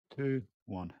Two,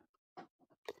 one.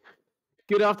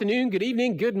 Good afternoon, good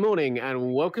evening, good morning,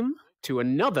 and welcome to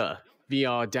another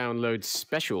VR download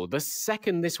special, the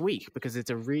second this week, because it's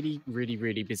a really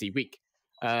busy week.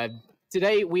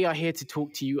 Today, we are here to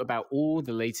talk to you about all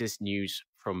the latest news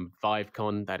from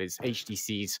ViveCon, that is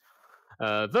HTC's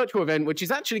virtual event, which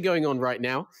is actually going on right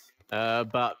now,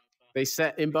 but they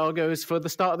set embargoes for the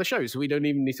start of the show, so we don't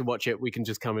even need to watch it. We can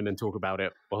just come in and talk about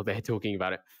it while they're talking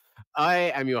about it.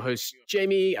 I am your host,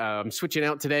 Jamie. I'm switching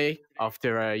out today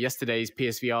after yesterday's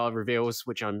PSVR reveals,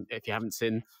 which if you haven't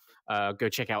seen, go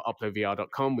check out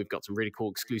uploadvr.com. We've got some really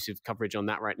cool exclusive coverage on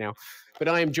that right now. But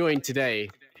I am joined today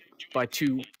by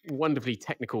two wonderfully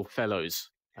technical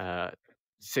fellows.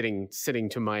 Sitting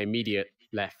to my immediate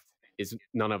left is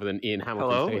none other than Ian Hamilton.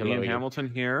 Hello, Say Ian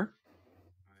Hamilton here.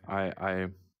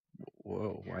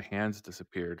 Whoa, my hands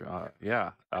disappeared.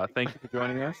 Thank you for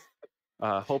joining us.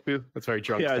 Hope you. That's very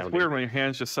drunk. Yeah, sounding. It's weird when your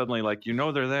hands just suddenly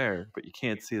they're there, but you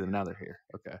can't see them. Now they're here.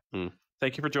 Okay.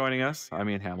 Thank you for joining us. I'm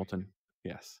Ian Hamilton.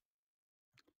 Yes.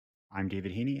 I'm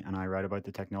David Heaney, and I write about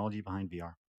the technology behind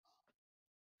VR.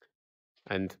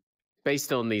 And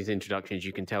based on these introductions,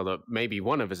 you can tell that maybe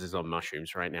one of us is on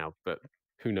mushrooms right now, but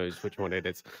who knows which one it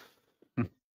is.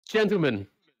 Gentlemen,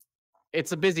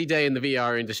 it's a busy day in the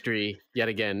VR industry yet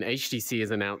again. HTC has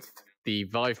announced the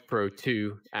Vive Pro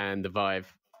 2 and the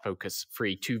Vive Focus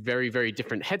 3, two very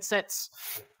different headsets.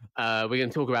 We're going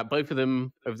to talk about both of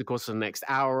them over the course of the next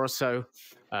hour or so.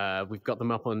 We've got them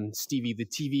up on Stevie the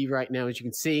TV right now, as you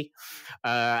can see.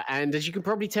 And as you can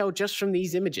probably tell just from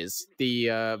these images,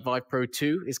 the Vive Pro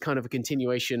 2 is kind of a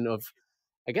continuation of,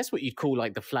 I guess, what you'd call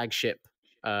like the flagship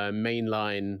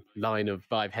mainline line of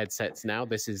Vive headsets now.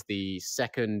 This is the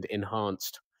second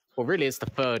enhanced, well, really it's the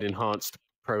third enhanced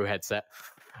Pro headset.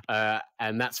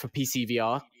 And that's for PC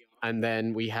VR. And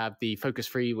then we have the Focus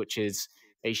 3, which is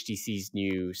HTC's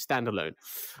new standalone.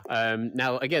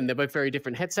 Now, again, they're both very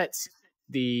different headsets.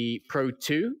 The Pro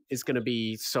 2 is going to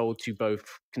be sold to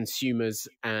both consumers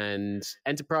and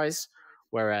enterprise,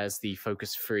 whereas the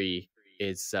Focus 3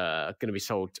 is going to be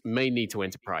sold mainly to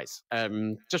enterprise.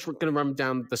 Just going to run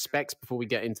down the specs before we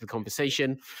get into the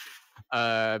conversation.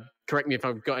 Correct me if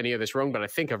I've got any of this wrong, but I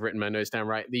think I've written my notes down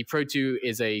right. The Pro 2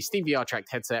 is a Steam VR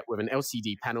tracked headset with an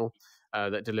LCD panel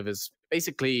that delivers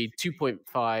basically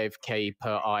 2.5K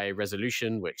per eye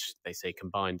resolution, which they say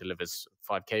combined delivers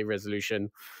 5K resolution,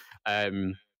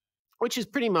 which is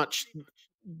pretty much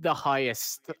the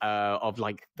highest of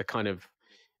like the kind of,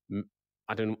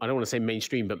 I don't want to say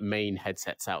mainstream, but main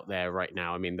headsets out there right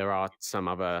now. I mean, there are some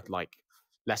other like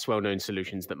less well-known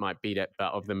solutions that might beat it,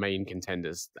 but of the main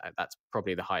contenders, that's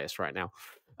probably the highest right now.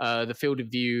 The field of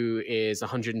view is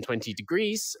 120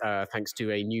 degrees, thanks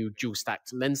to a new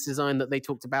dual-stacked lens design that they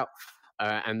talked about,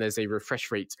 and there's a refresh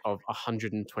rate of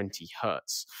 120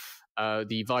 hertz.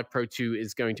 The Vive Pro 2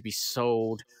 is going to be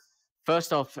sold,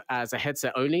 first off, as a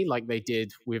headset only, like they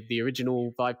did with the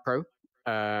original Vive Pro,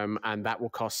 and that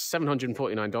will cost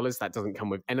 $749. That doesn't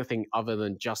come with anything other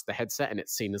than just the headset, and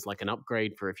it's seen as like an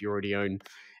upgrade for if you already own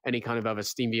any kind of other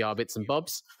Steam VR bits and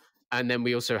bobs. And then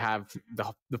we also have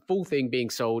the full thing being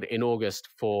sold in August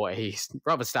for a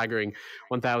rather staggering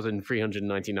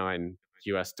 $1,399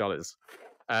 US.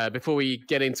 Before we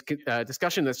get into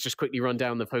discussion, let's just quickly run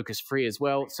down the Focus 3 as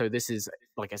well. So this is,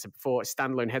 like I said before, a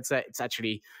standalone headset. It's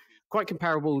actually quite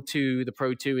comparable to the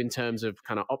Pro 2 in terms of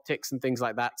kind of optics and things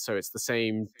like that. So it's the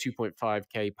same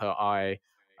 2.5K per eye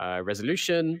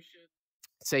resolution,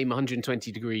 same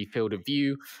 120 degree field of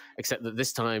view, except that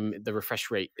this time the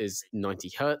refresh rate is 90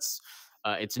 hertz.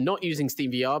 It's not using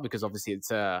Steam VR because obviously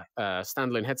it's a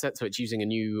standalone headset, so it's using a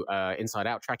new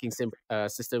inside-out tracking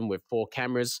system with 4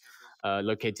 cameras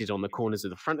located on the corners of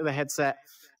the front of the headset.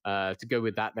 To go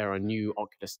with that, there are new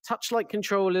Oculus Touch-like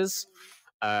controllers.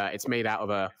 It's made out of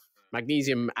a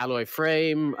magnesium alloy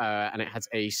frame, and it has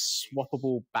a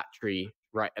swappable battery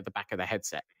right at the back of the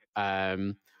headset.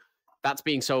 That's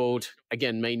being sold,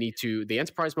 again, mainly to the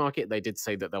enterprise market. They did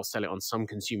say that they'll sell it on some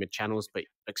consumer channels, but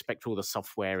expect all the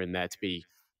software in there to be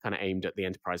kind of aimed at the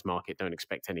enterprise market. Don't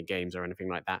expect any games or anything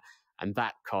like that. And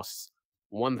that costs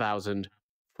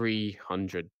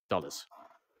 $1,300.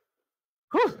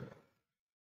 Whew!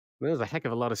 There's a heck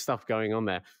of a lot of stuff going on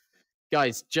there.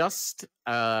 Guys, just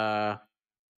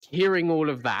hearing all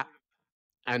of that,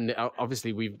 and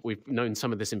obviously we've known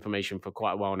some of this information for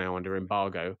quite a while now under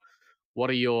embargo. What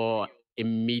are your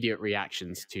immediate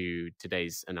reactions to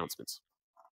today's announcements?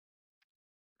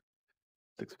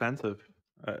 It's expensive.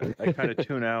 I kind of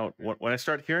tune out when I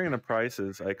start hearing the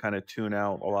prices. I kind of tune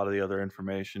out a lot of the other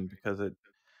information because it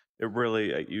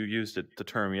really, you used the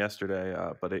term yesterday,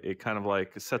 but it kind of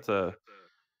like sets a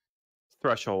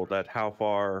threshold at how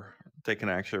far they can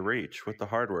actually reach with the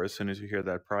hardware as soon as you hear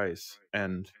that price.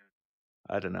 And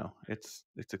I don't know, it's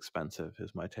expensive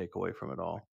is my takeaway from it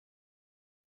all.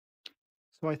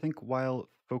 So I think while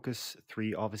Focus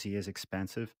 3 obviously is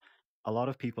expensive, a lot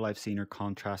of people I've seen are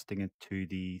contrasting it to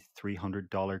the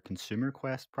 $300 consumer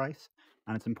Quest price.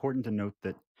 And it's important to note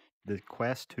that the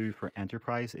Quest 2 for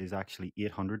Enterprise is actually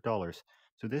 $800.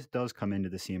 So this does come into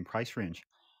the same price range,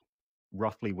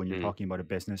 roughly, when you're Mm. talking about a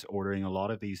business ordering a lot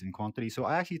of these in quantity. So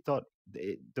I actually thought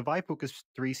the Vive Focus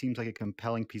 3 seems like a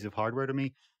compelling piece of hardware to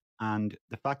me. And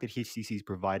the fact that HTC is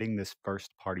providing this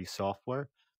first party software,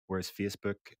 whereas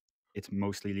Facebook, it's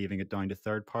mostly leaving it down to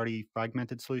third party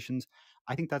fragmented solutions,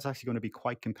 I think that's actually going to be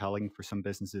quite compelling for some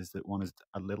businesses that want as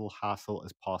a little hassle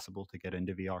as possible to get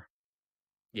into VR.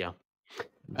 Yeah.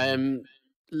 Mhm.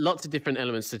 Lots of different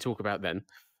elements to talk about then.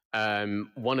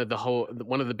 One of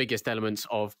the biggest elements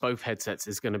of both headsets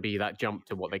is going to be that jump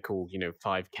to what they call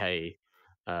 5K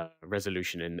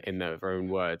resolution in their own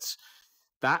words.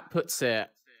 That puts it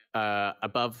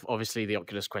above obviously the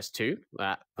Oculus Quest 2.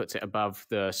 That puts it above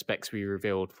the specs we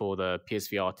revealed for the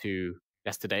PSVR 2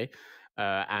 yesterday,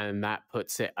 and that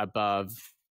puts it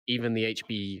above even the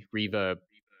HP Reverb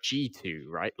G2.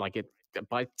 Right, like it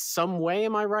by some way.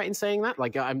 Am I right in saying that?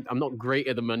 Like I'm not great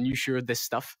at the minutiae of this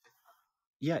stuff.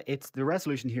 Yeah, it's the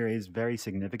resolution here is very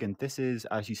significant. This is,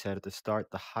 as you said at the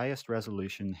start, the highest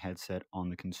resolution headset on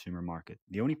the consumer market.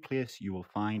 The only place you will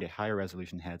find a higher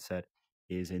resolution headset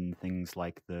is in things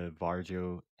like the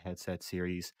Varjo headset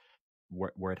series,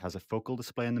 where it has a focal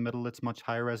display in the middle that's much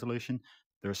higher resolution.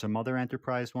 There are some other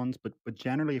enterprise ones, but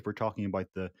generally, if we're talking about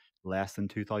the less than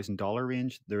 $2,000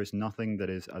 range, there is nothing that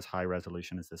is as high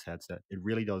resolution as this headset. It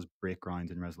really does break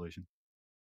grounds in resolution.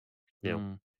 Yeah.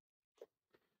 Mm.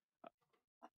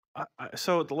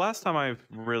 So the last time I've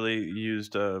really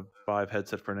used a Vive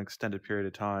headset for an extended period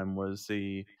of time was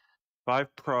the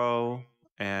Vive Pro,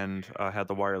 and had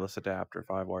the wireless adapter,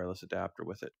 Vive wireless adapter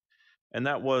with it. And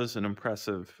that was an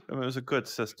impressive, I mean, it was a good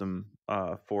system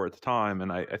for its time.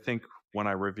 And I think when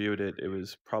I reviewed it, it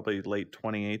was probably late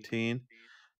 2018.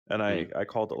 And Mm. I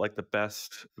called it like the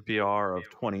best VR of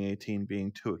 2018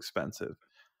 being too expensive.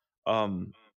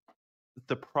 Um,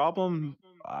 the problem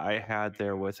I had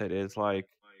there with it is like,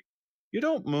 you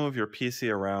don't move your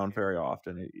PC around very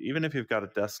often. Even if you've got a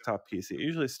desktop PC, it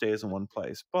usually stays in one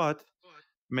place. But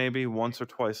maybe once or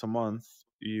twice a month,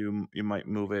 you might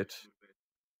move it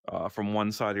from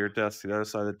one side of your desk to the other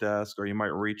side of the desk, or you might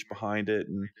reach behind it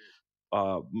and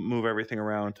move everything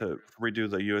around to redo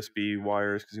the USB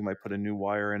wires because you might put a new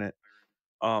wire in it.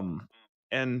 Um,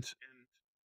 and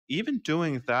even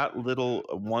doing that little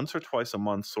once or twice a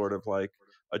month sort of like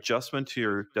adjustment to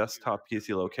your desktop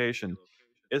PC location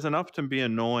is enough to be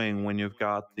annoying when you've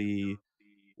got the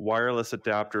wireless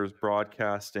adapters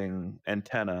broadcasting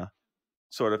antenna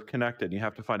sort of connected. You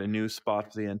have to find a new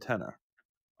spot for the antenna.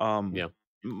 Um, Yeah.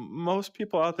 Most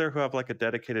people out there who have like a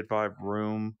dedicated Vive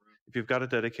room, if you've got a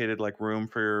dedicated like room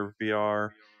for your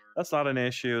VR, that's not an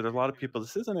issue. There's a lot of people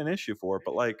this isn't an issue for,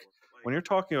 but like when you're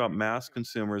talking about mass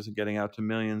consumers and getting out to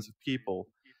millions of people,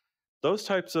 those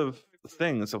types of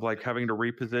things of like having to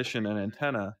reposition an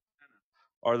antenna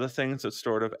are the things that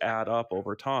sort of add up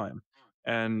over time.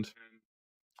 And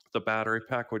the battery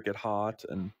pack would get hot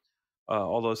and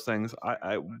all those things.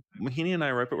 Mahini and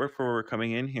I, right before we were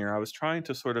coming in here, I was trying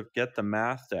to sort of get the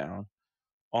math down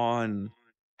on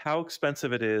how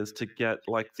expensive it is to get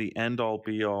like the end all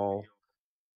be all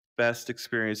best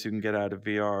experience you can get out of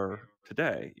VR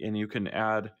today. And you can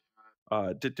add,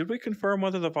 did we confirm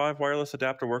whether the Vive wireless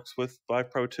adapter works with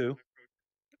Vive Pro 2?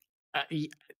 Uh, y-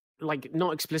 like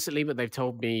not explicitly, but they've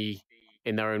told me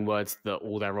in their own words that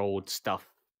all their old stuff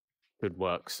could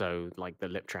work. So like the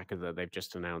lip tracker that they've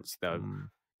just announced, the Mm.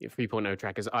 3.0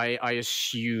 trackers, I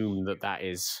assume that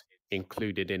is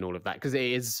included in all of that because it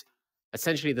is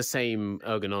essentially the same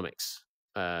ergonomics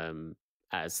um,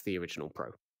 as the original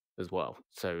Pro as well.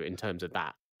 So in terms of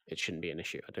that, it shouldn't be an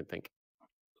issue, I don't think.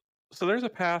 So there's a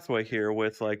pathway here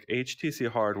with like HTC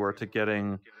hardware to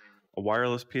getting a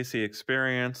wireless PC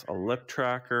experience, a lip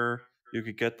tracker. You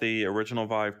could get the original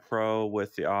Vive Pro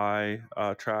with the eye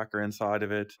tracker inside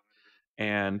of it,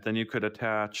 and then you could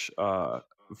attach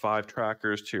Vive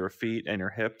trackers to your feet and your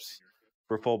hips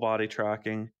for full body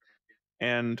tracking.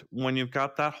 And when you've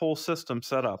got that whole system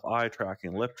set up, eye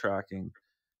tracking, lip tracking,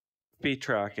 feet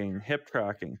tracking, hip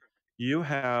tracking, you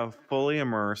have fully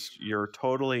immersed, you're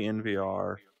totally in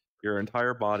VR, your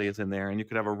entire body is in there, and you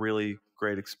could have a really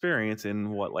great experience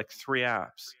in what, like 3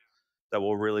 apps that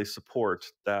will really support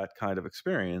that kind of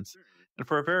experience. And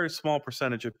for a very small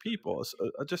percentage of people,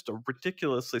 just a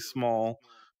ridiculously small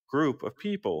group of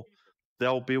people,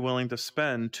 they'll be willing to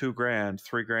spend $2,000,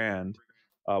 $3,000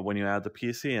 when you add the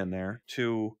PC in there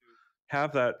to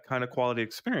have that kind of quality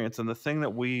experience. And the thing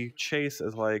that we chase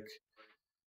is like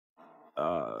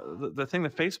the thing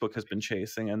that Facebook has been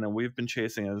chasing, and then we've been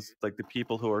chasing as like the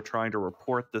people who are trying to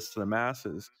report this to the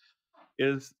masses,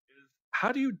 is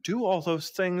how do you do all those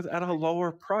things at a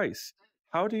lower price?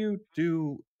 How do you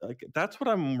do like that's what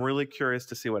I'm really curious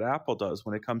to see what Apple does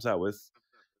when it comes out with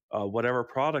whatever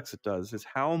products it does, is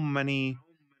how many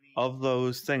of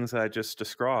those things that I just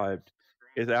described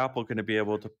is Apple going to be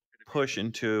able to push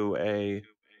into a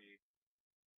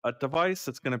device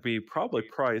that's going to be probably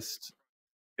priced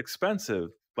expensive,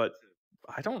 but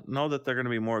I don't know that they're going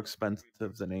to be more expensive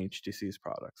than HTC's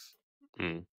products.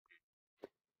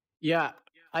 Yeah,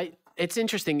 it's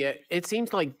interesting. It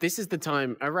seems like this is the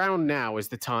time, around now is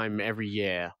the time every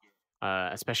year,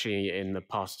 especially in the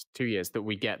past 2 years, that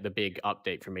we get the big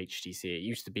update from HTC. It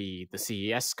used to be the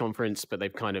CES conference, but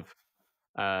they've kind of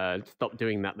stopped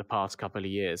doing that the past couple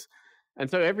of years. And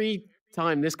so every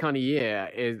time this kind of year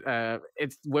is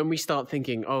it's when we start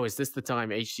thinking, oh, is this the time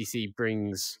HTC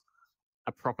brings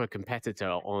a proper competitor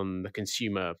on the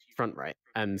consumer front, right?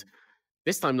 And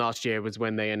this time last year was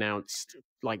when they announced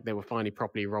like they were finally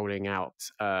properly rolling out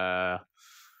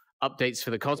updates for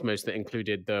the Cosmos that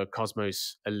included the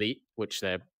Cosmos Elite, which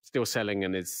they're still selling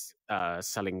and is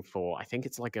selling for, I think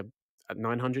it's like a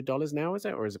 $900 now, is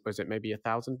it? Or was it maybe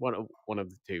 1,000? One of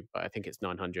the two, but I think it's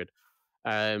 900.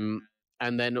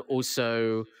 And then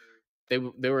also they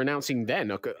were announcing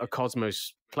then a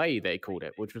Cosmos Play, they called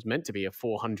it, which was meant to be a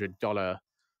 $400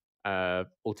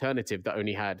 alternative that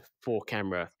only had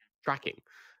 4-camera tracking.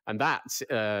 And that's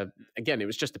again, it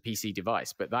was just a PC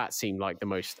device, but that seemed like the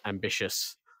most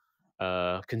ambitious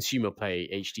consumer play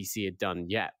HTC had done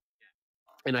yet.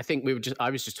 And I think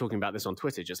I was just talking about this on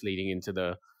Twitter, just leading into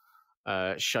the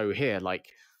show here. Like,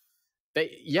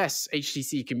 yes,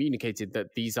 HTC communicated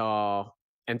that these are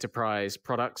enterprise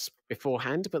products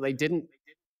beforehand, but they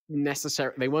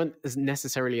weren't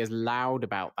necessarily as loud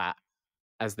about that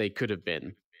as they could have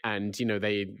been. And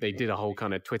they did a whole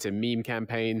kind of Twitter meme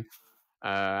campaign,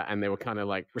 and they were kind of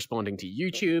like responding to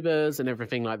YouTubers and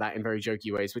everything like that in very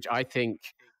jokey ways, which I think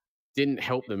didn't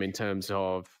help them in terms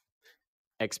of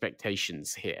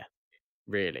expectations here,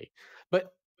 really.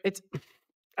 But it's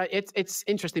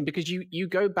interesting because you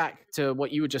go back to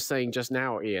what you were just saying just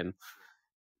now, Ian.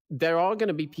 There are going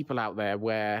to be people out there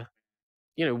where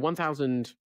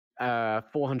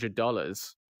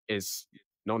 $1,400 is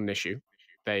not an issue.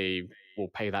 They will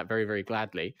pay that very, very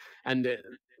gladly. And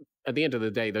at the end of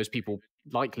the day, those people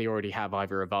likely already have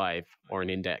either a Vive or an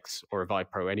Index or a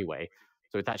Vive Pro anyway.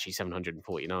 So it's actually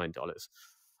 $749.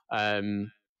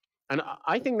 And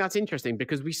I think that's interesting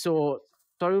because we saw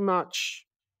so much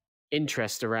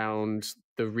interest around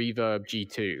the Reverb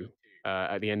G2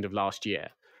 at the end of last year,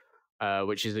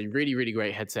 which is a really, really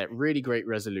great headset, really great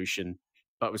resolution,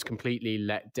 but was completely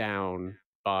let down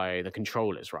by the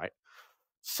controllers, right?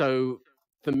 So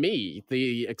for me,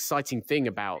 the exciting thing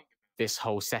about this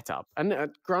whole setup,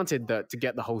 and granted that to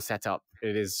get the whole setup,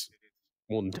 it is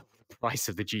more than the price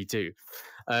of the G2.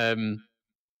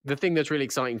 The thing that's really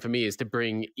exciting for me is to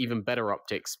bring even better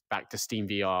optics back to Steam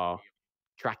VR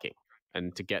tracking,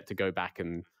 and to get to go back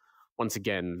and once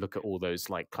again look at all those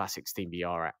like classic Steam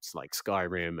VR apps like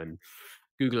Skyrim and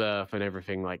Google Earth and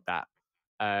everything like that.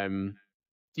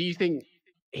 Do you think,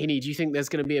 Heaney, do you think there's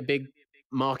going to be a big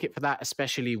market for that,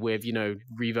 especially with Reverb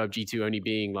G2 only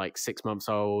being like 6 months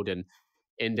old and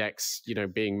Index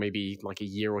being maybe like a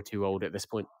year or two old at this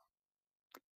point?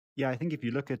 Yeah, I think if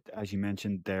you look at, as you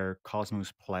mentioned, their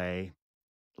Cosmos Play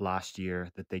last year,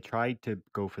 that they tried to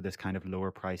go for this kind of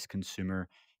lower price consumer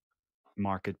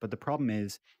market. But the problem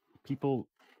is people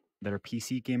that are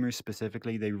PC gamers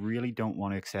specifically, they really don't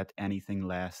want to accept anything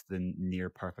less than near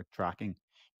perfect tracking.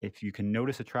 If you can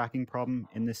notice a tracking problem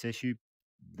in this issue,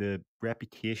 the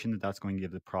reputation that that's going to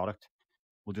give the product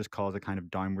will just cause a kind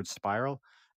of downward spiral.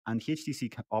 And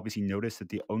HTC obviously noticed that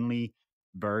the only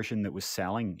version that was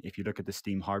selling, if you look at the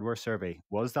Steam hardware survey,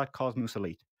 was that Cosmos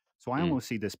Elite. So I almost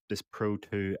see this Pro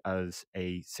 2 as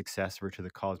a successor to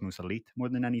the Cosmos Elite more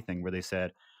than anything, where they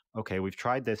said, okay, we've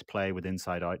tried this play with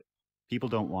Inside Out. People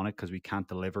don't want it because we can't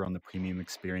deliver on the premium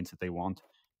experience that they want,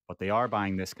 but they are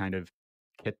buying this kind of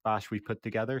kit bash we put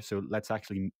together. So let's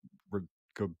actually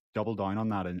go double down on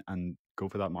that and go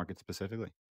for that market specifically.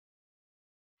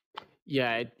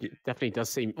 Yeah, it definitely does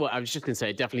seem. Well, I was just going to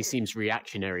say, it definitely seems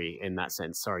reactionary in that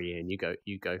sense. Sorry, Ian, you go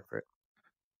for it.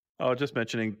 Oh, just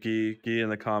mentioning Guy in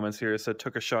the comments here said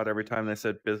took a shot every time they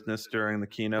said business during the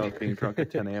keynote. Being drunk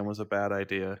at 10 a.m. was a bad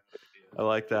idea. I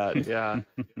like that. Yeah.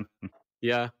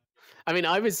 Yeah. I mean,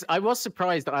 I was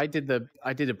surprised that I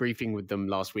did a briefing with them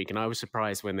last week, and I was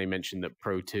surprised when they mentioned that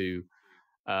Pro 2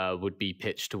 would be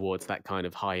pitched towards that kind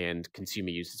of high-end consumer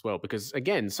use as well. Because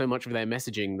again, so much of their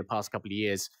messaging the past couple of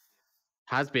years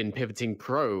has been pivoting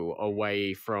Pro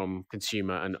away from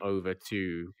consumer and over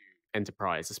to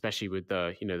enterprise, especially with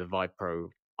the the Vive Pro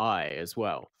I as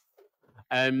well.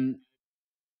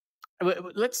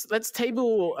 Let's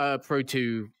table Pro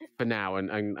 2 for now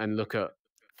and look at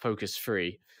Focus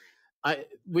 3.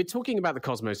 We're talking about the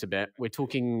Cosmos a bit. We're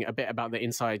talking a bit about the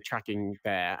inside tracking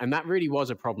there, and that really was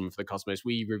a problem for the Cosmos.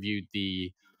 We reviewed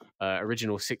the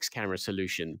original 6-camera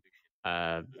solution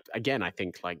again, I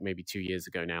think like maybe 2 years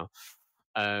ago now,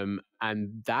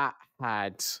 and that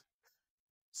had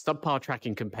subpar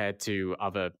tracking compared to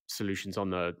other solutions on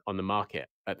the market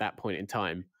at that point in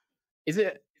time. Is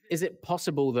it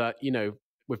possible that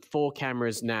with 4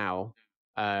 cameras now,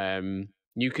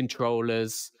 new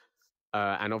controllers,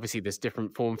 and obviously this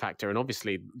different form factor, and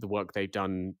obviously the work they've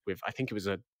done with, I think it's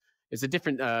a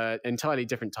different, entirely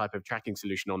different type of tracking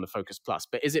solution on the Focus Plus.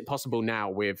 But is it possible now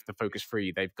with the Focus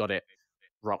 3, they've got it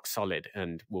rock solid,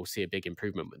 and we'll see a big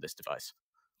improvement with this device?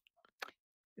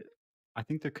 I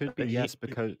think there could be, yes,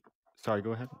 because sorry,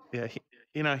 go ahead. Yeah,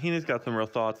 Heena's got some real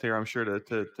thoughts here, I'm sure,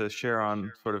 to share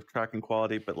on sort of tracking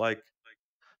quality, but like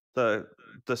the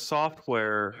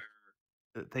software,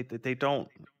 they don't.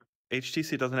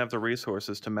 HTC doesn't have the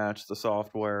resources to match the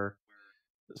software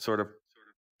sort of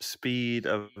speed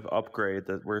of upgrade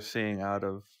that we're seeing out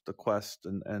of the Quest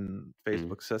and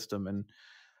Facebook system. And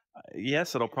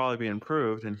yes, it'll probably be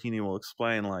improved, and Heaney will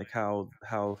explain like how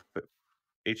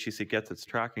HTC gets its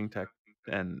tracking tech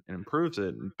and improves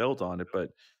it and builds on it. But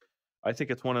I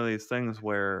think it's one of these things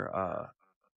where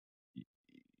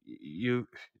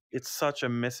it's such a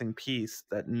missing piece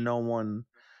that no one,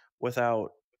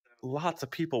 without lots of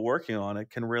people working on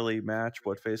it, can really match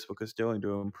what Facebook is doing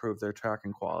to improve their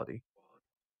tracking quality.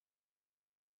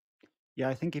 Yeah,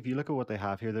 I think if you look at what they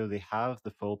have here, though, they have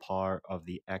the full power of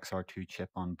the XR2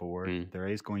 chip on board. There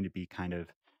is going to be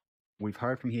we've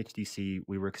heard from HTC,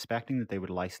 we were expecting that they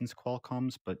would license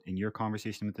Qualcomm's, but in your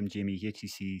conversation with them, Jamie,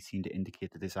 HTC seemed to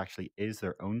indicate that this actually is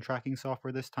their own tracking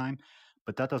software this time.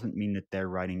 But that doesn't mean that they're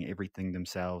writing everything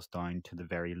themselves down to the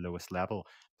very lowest level.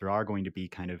 There are going to be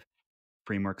kind of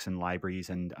frameworks and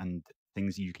libraries and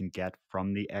things you can get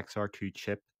from the XR2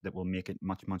 chip that will make it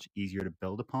much, much easier to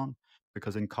build upon.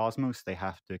 Because in Cosmos, they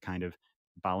have to kind of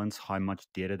balance how much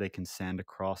data they can send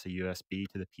across a USB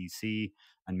to the PC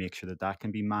and make sure that that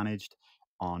can be managed.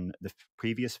 On the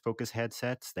previous Focus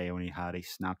headsets, they only had a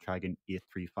Snapdragon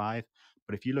 835.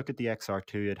 But if you look at the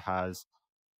XR2, it has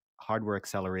hardware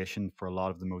acceleration for a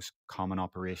lot of the most common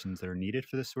operations that are needed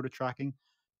for this sort of tracking.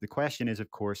 The question is,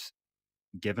 of course,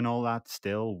 given all that,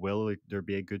 still, will there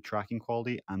be a good tracking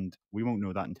quality? And we won't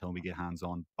know that until we get hands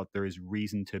on, but there is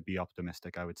reason to be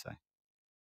optimistic, I would say.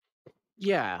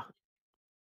 Yeah.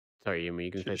 Sorry, Yumi,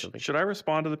 you can say something. Should I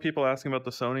respond to the people asking about the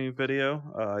Sony video?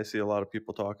 I see a lot of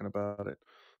people talking about it.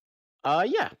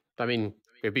 Yeah. I mean,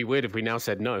 it'd be weird if we now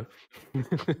said no.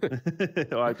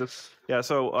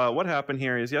 So what happened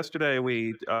here is yesterday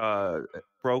we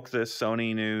broke this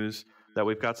Sony news that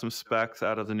we've got some specs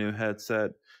out of the new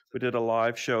headset. We did a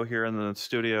live show here in the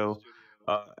studio.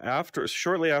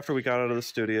 Shortly after we got out of the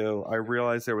studio, I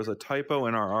realized there was a typo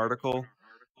in our article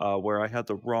where I had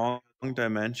the wrong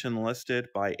dimension listed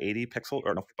by 80 pixels,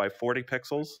 or no, by 40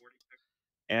 pixels.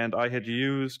 And I had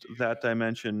used that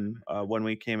dimension when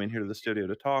we came in here to the studio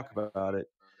to talk about it.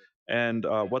 And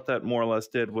what that more or less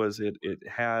did was it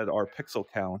had our pixel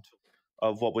count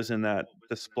of what was in that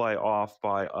display off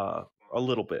by a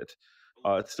little bit.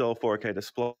 It's still a 4K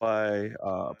display,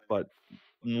 but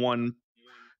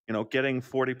getting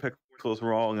 40 pixels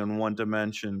wrong in one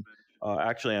dimension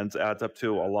actually adds up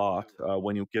to a lot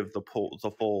when you give the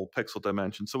full pixel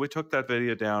dimension. So we took that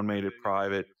video down, made it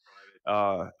private,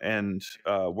 and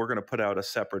we're going to put out a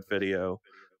separate video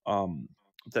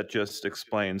that just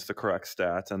explains the correct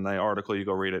stats. And the article, you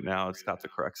go read it now, it's got the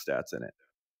correct stats in it.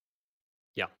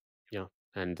 Yeah.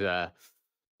 And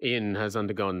Ian has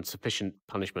undergone sufficient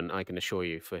punishment, I can assure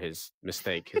you, for his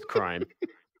mistake, his crime.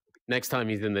 Next time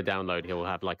he's in the download, he'll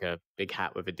have like a big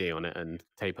hat with a D on it and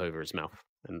tape over his mouth,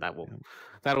 and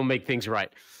that'll make things right.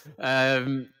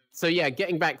 So yeah,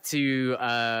 getting back to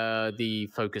the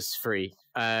Focus 3.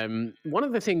 One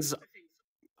of the things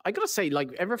I gotta say,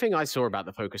 like everything I saw about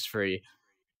the Focus 3,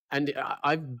 and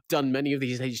I've done many of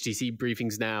these HTC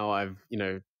briefings now.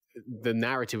 The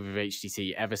narrative of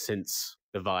HTC ever since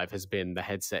the Vive has been the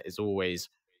headset is always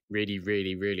really,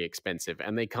 really, really expensive,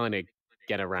 and they kind of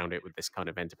get around it with this kind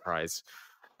of enterprise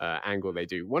angle they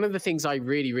do. One of the things I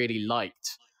really, really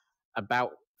liked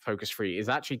about focus free is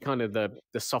actually kind of the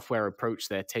software approach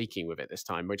they're taking with it this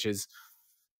time, which is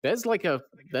there's like a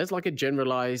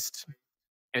generalized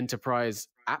enterprise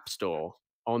app store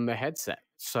on the headset.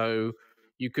 So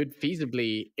you could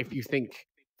feasibly, if you think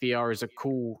VR is a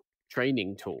cool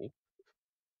training tool,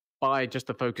 buy just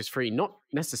the focus free, not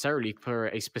necessarily for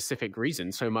a specific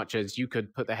reason, so much as you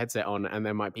could put the headset on and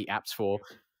there might be apps for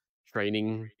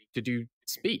training to do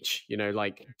speech,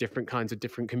 like different kinds of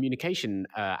different communication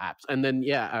apps. And then,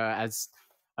 as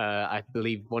I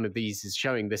believe one of these is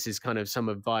showing, this is kind of some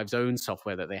of Vive's own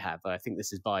software that they have. I think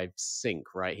this is Vive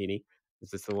Sync, right, Heaney?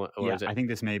 Is this the one? Or Yeah, is it? I think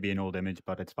this may be an old image,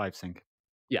 but it's Vive Sync.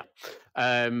 Yeah.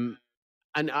 And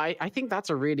I think that's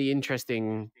a really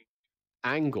interesting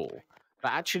angle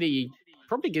that actually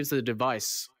probably gives the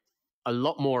device a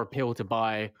lot more appeal to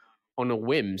buy on a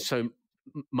whim. So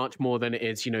much more than it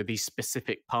is, these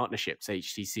specific partnerships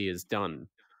HTC has done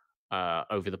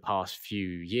over the past few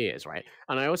years, right?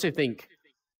 And I also think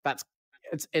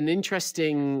it's an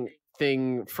interesting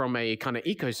thing from a kind of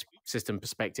ecosystem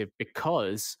perspective,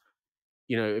 because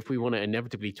if we want to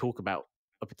inevitably talk about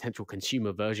a potential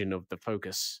consumer version of the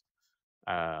Focus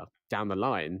down the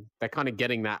line, they're kind of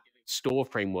getting that store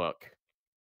framework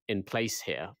in place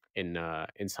here in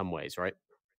some ways, right?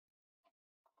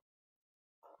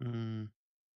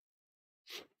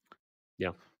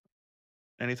 Yeah.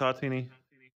 Any thoughts, Heaney?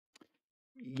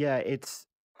 Yeah, it's.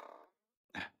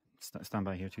 Stand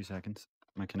by here 2 seconds.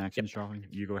 My connection's dropping.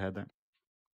 You go ahead there.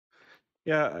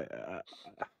 Yeah,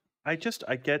 I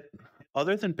get,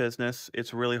 other than business,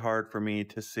 it's really hard for me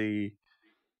to see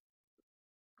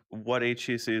what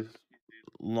HTC's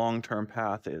long-term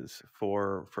path is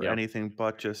for Yeah. anything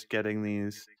but just getting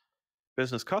these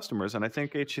business customers. And I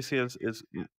think HTC is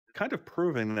kind of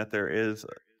proving that there is,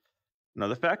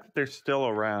 the fact that they're still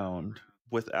around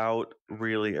without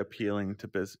really appealing to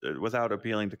without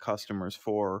appealing to customers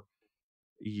for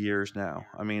years now.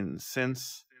 I mean,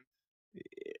 since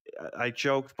I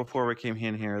joked before we came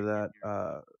in here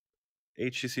that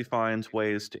HTC finds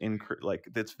ways to increase, like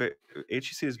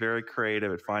HTC is very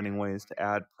creative at finding ways to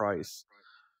add price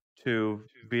to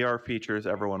VR features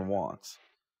everyone wants.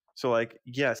 So, like,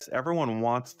 yes, everyone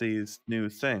wants these new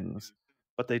things,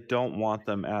 but they don't want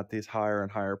them at these higher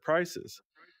and higher prices.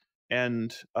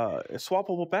 And a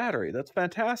swappable battery, that's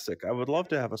fantastic. I would love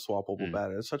to have a swappable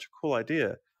battery. It's such a cool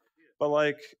idea. But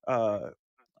like, I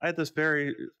had this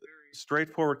very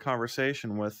straightforward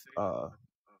conversation with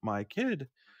my kid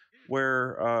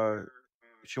where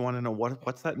she wanted to know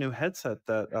what's that new headset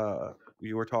that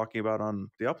you were talking about on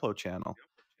the upload channel.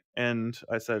 And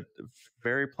I said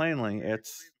very plainly,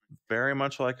 it's very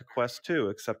much like a Quest 2,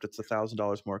 except it's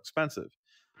 $1,000 more expensive.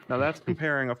 Now that's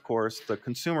comparing, of course, the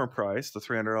consumer price, the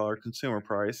 $300 consumer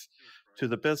price, to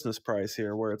the business price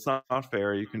here, where it's not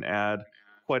fair. You can add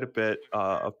quite a bit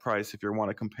of price if you want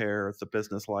to compare the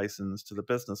business license to the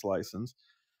business license.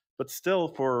 But still,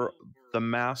 for the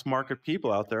mass market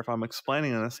people out there, if I'm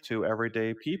explaining this to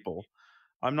everyday people,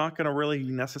 I'm not going to really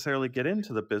necessarily get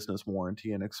into the business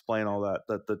warranty and explain all that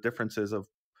the differences of,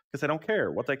 because they don't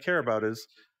care. What they care about is,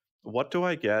 what do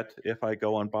I get if I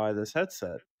go and buy this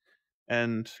headset?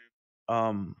 And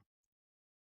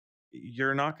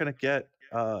you're not going to get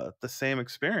the same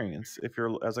experience if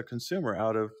you're, as a consumer,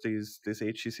 out of these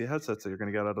HTC headsets that you're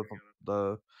going to get out of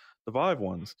the Vive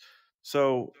ones.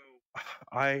 So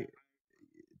HTC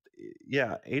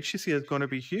is going to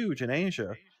be huge in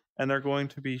Asia, and they're going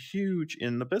to be huge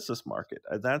in the business market.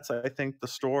 And that's, I think, the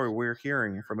story we're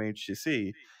hearing from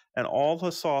HTC, and all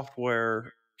the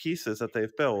software pieces that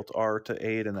they've built are to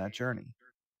aid in that journey.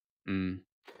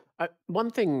 One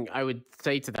thing I would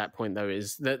say to that point, though,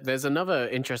 is that there's another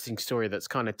interesting story that's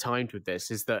kind of timed with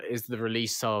this, is the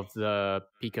release of the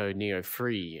Pico Neo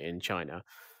 3 in China.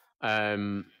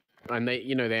 And they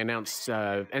announced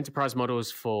enterprise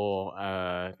models for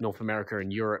North America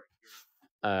and Europe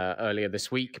earlier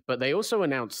this week, but they also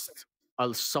announced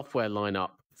a software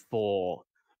lineup for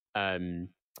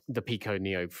the Pico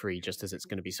Neo 3, just as it's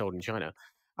going to be sold in China.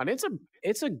 And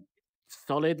it's a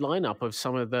solid lineup of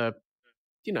some of the,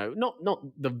 not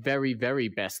the very, very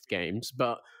best games,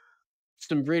 but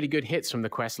some really good hits from the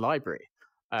Quest library.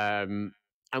 And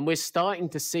we're starting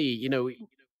to see,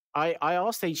 I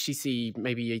asked HTC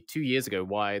maybe 2 years ago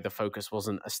why the Focus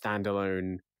wasn't a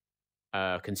standalone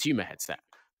consumer headset.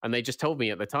 And they just told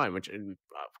me at the time, which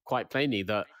quite plainly,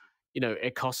 that,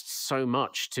 it costs so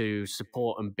much to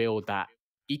support and build that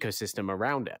ecosystem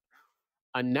around it.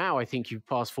 And now I think you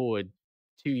fast forward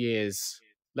 2 years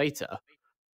later,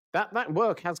 that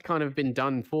work has kind of been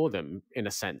done for them in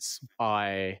a sense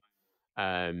by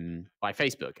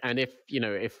Facebook. And if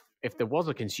there was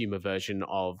a consumer version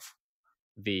of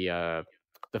the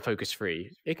Focus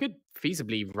 3, it could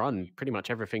feasibly run pretty much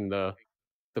everything the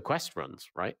Quest runs,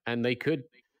 right? And they could,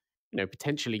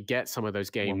 potentially get some of those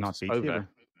Well, not games Beat over. Saber,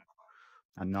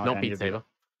 and not Not any Beat of the. Saber.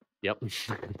 Yep,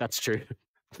 that's true.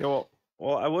 Yeah,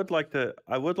 well, I would like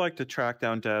to track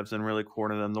down devs and really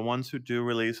corner them. The ones who do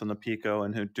release on the Pico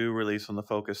and who do release on the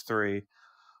Focus 3,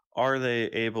 are they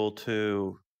able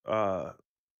to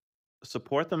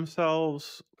support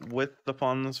themselves with the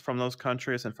funds from those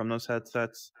countries and from those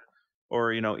headsets,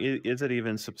 or is it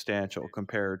even substantial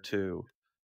compared to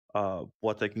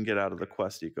what they can get out of the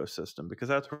Quest ecosystem? Because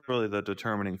that's really the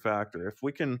determining factor. If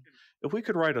we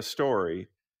could write a story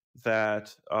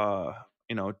that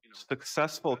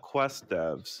successful Quest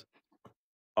devs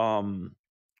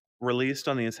released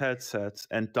on these headsets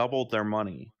and doubled their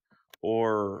money,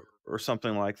 or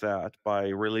something like that, by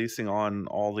releasing on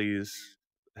all these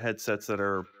headsets that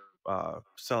are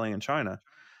selling in China,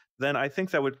 then I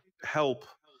think that would help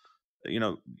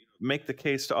make the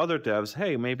case to other devs,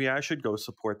 hey, maybe I should go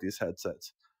support these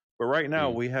headsets. But right now,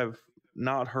 we have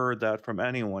not heard that from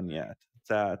anyone yet,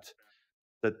 that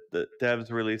the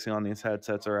devs releasing on these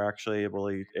headsets are actually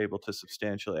able to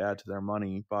substantially add to their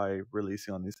money by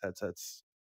releasing on these headsets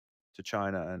to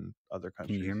China and other Can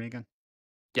you hear countries. me again?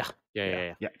 Yeah.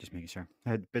 Yeah, just making sure.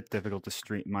 A bit difficult to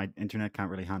stream. My internet can't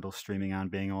really handle streaming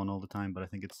and being on all the time, but I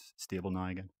think it's stable now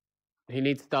again. He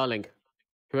needs Starlink.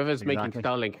 Whoever's making Exactly.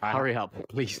 Starlink, hurry up,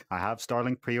 please. I have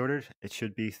Starlink pre-ordered. It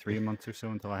should be 3 months or so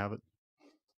until I have it.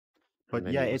 But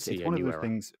then yeah, you will it's see a one of new those era.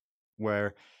 things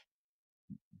where,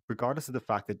 regardless of the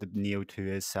fact that the Neo 2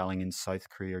 is selling in South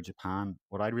Korea or Japan,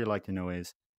 what I'd really like to know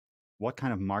is what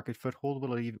kind of market foothold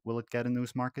will it get in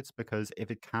those markets? Because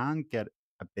if it can get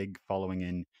a big following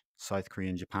in South Korea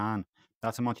and Japan,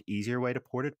 that's a much easier way to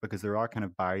port it, because there are kind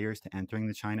of barriers to entering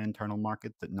the China internal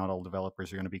market that not all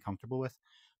developers are going to be comfortable with.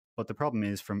 But the problem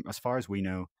is, from as far as we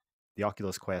know, the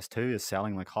Oculus Quest 2 is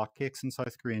selling like hotcakes in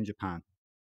South Korea and Japan.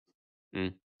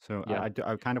 So Yeah.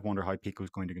 I kind of wonder how Pico is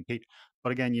going to compete.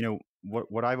 But again,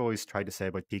 what I've always tried to say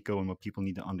about Pico and what people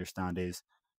need to understand is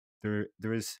there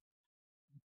is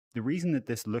the reason that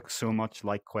this looks so much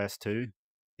like Quest 2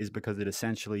 is because it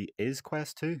essentially is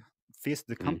Quest 2.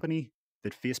 The company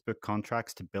that Facebook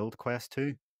contracts to build Quest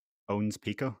 2 owns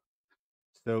Pico.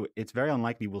 So it's very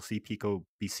unlikely we'll see Pico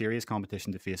be serious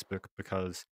competition to Facebook,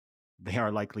 because they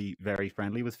are likely very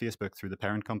friendly with Facebook through the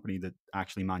parent company that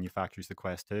actually manufactures the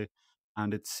Quest 2.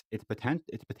 And it's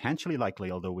potentially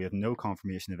likely, although we have no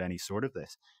confirmation of any sort of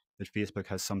this, that Facebook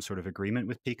has some sort of agreement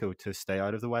with Pico to stay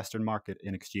out of the Western market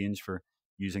in exchange for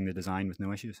using the design with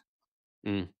no issues.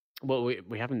 Well,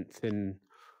 we haven't seen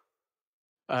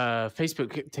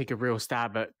Facebook take a real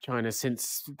stab at China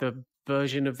since the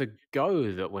version of the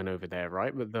Go that went over there,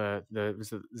 right? With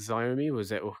was it Xiaomi?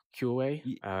 Was it Huawei?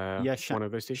 Yeah, one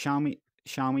of those two.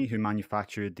 Xiaomi, who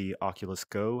manufactured the Oculus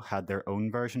Go, had their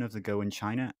own version of the Go in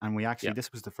China, and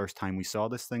this was the first time we saw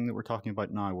this thing that we're talking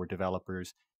about now, where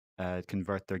developers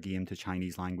convert their game to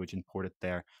Chinese language and port it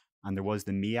there. And there was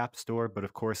the Mi App Store, but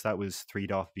of course that was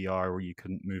 3.VR, where you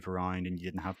couldn't move around and you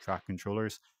didn't have track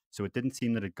controllers. So it didn't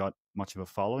seem that it got much of a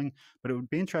following. But it would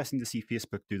be interesting to see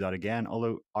Facebook do that again.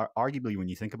 Although, arguably, when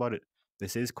you think about it,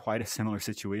 this is quite a similar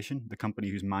situation. The company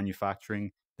who's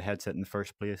manufacturing the headset in the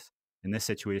first place, in this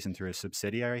situation through a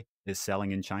subsidiary, is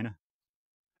selling in China.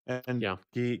 And Guy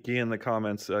in the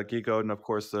comments, Guy Godin, of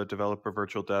course, the developer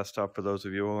virtual desktop, for those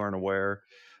of you who aren't aware,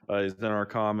 is in our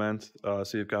comments.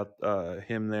 So you've got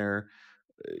him there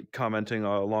commenting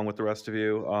along with the rest of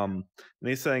you. And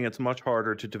he's saying it's much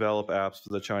harder to develop apps for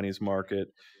the Chinese market.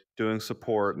 Doing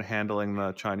support and handling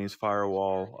the Chinese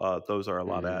firewall, those are a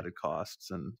lot of added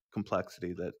costs and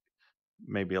complexity that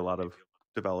maybe a lot of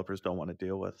developers don't want to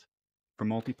deal with. For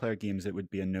multiplayer games, it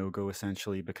would be a no-go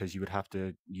essentially, because you would have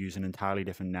to use an entirely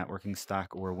different networking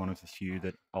stack, or one of the few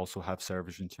that also have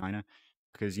servers in China.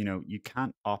 Because you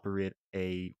can't operate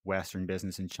a Western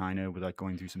business in China without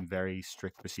going through some very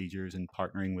strict procedures and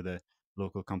partnering with a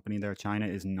local company there. China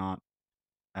is not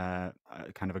kind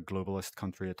of a globalist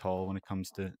country at all when it comes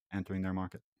to entering their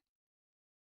market.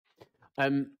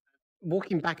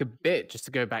 Walking back a bit, just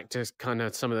to go back to kind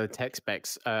of some of the tech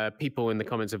specs, people in the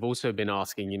comments have also been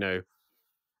asking,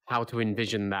 how to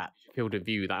envision that field of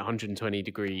view, that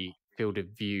 120-degree field of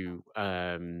view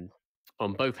on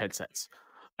both headsets.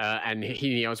 And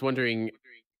I was wondering,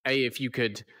 if you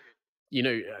could,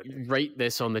 rate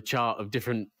this on the chart of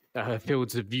different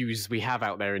fields of views we have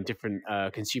out there in different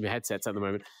consumer headsets at the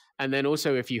moment. And then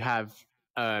also, if you have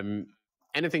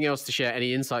anything else to share,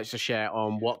 any insights to share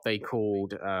on what they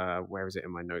called, where is it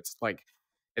in my notes? Like,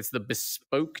 it's the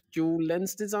bespoke dual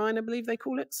lens design, I believe they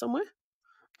call it somewhere.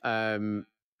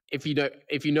 if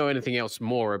you know anything else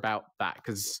more about that,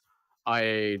 because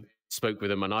I spoke with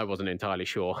them and I wasn't entirely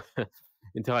sure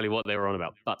entirely what they were on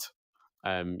about. But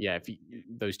yeah,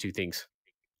 those two things.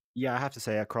 Yeah, I have to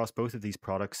say, across both of these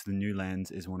products, the new lens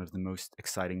is one of the most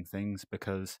exciting things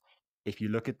because if you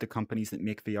look at the companies that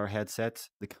make VR headsets,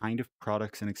 the kind of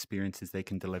products and experiences they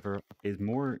can deliver is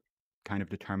more kind of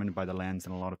determined by the lens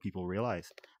than a lot of people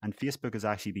realize. And Facebook has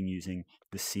actually been using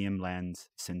the same lens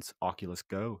since Oculus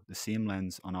Go, the same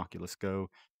lens on Oculus Go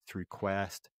through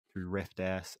Quest, through Rift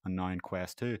S, and now in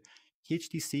Quest 2.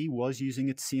 HTC was using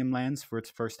its same lens for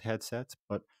its first headsets,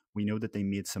 but we know that they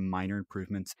made some minor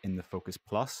improvements in the Focus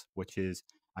Plus, which is,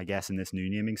 I guess, in this new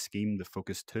naming scheme, the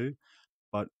Focus 2.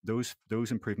 But those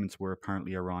improvements were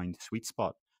apparently around sweet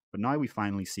spot. But now we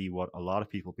finally see what a lot of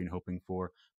people have been hoping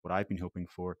for, what I've been hoping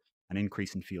for, an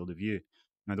increase in field of view.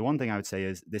 Now, the one thing I would say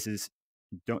is this is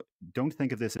don't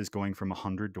think of this as going from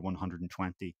 100 to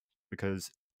 120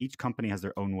 because each company has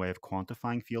their own way of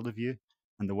quantifying field of view.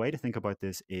 And the way to think about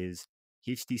this is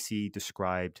HTC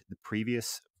described the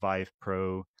previous Vive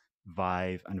Pro,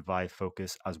 Vive, and Vive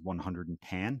Focus as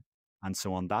 110. And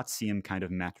so on that same kind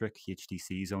of metric,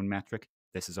 HTC's own metric,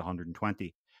 this is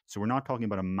 120. So we're not talking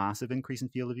about a massive increase in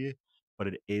field of view, but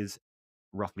it is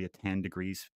roughly a 10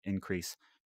 degrees increase.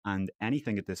 And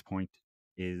anything at this point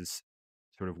is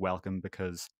sort of welcome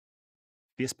because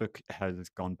Facebook has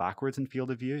gone backwards in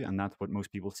field of view, and that's what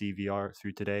most people see VR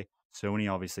through today.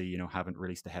 Sony obviously, haven't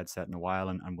released a headset in a while,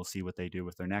 and we'll see what they do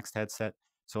with their next headset.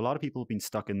 So a lot of people have been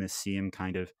stuck in this same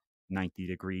kind of 90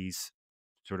 degrees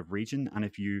sort of region. And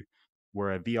if you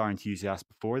were a VR enthusiast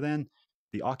before then,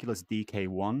 the Oculus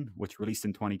DK1, which released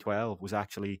in 2012, was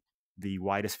actually the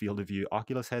widest field of view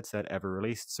Oculus headset ever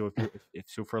released. So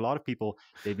so for a lot of people,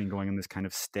 they've been going in this kind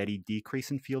of steady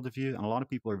decrease in field of view, and a lot of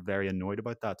people are very annoyed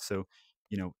about that. So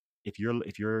if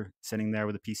you're sitting there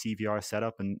with a PC VR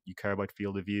setup and you care about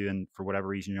field of view, and for whatever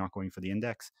reason you're not going for the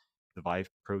index, the Vive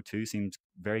Pro 2 seems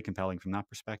very compelling from that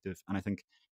perspective. And I think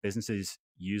businesses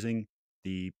using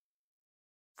the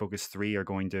Focus 3 are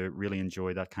going to really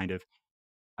enjoy that kind of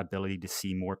ability to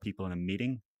see more people in a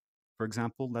meeting, for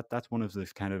example. That's one of the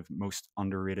kind of most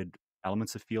underrated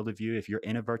elements of field of view. If you're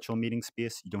in a virtual meeting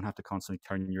space, you don't have to constantly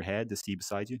turn your head to see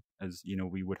beside you, as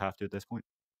we would have to at this point.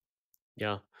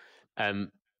 Yeah.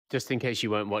 Just in case you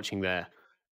weren't watching there,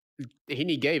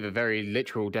 he gave a very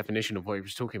literal definition of what he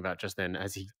was talking about just then,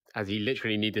 as he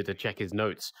literally needed to check his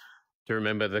notes to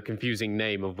remember the confusing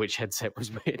name of which headset was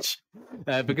which.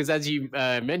 Because as you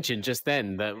mentioned just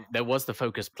then, that there was the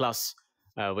Focus Plus,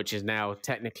 which is now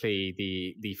technically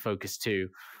the Focus 2.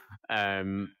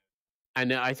 And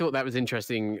I thought that was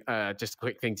interesting, just a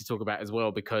quick thing to talk about as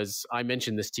well, because I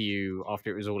mentioned this to you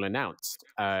after it was all announced.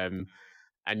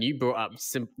 And you brought up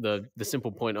the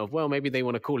simple point of, well, maybe they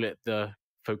want to call it the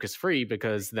Focus 3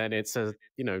 because then it's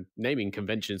naming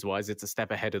conventions wise, it's a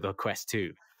step ahead of the Quest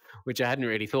 2, which I hadn't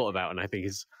really thought about, and I think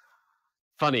is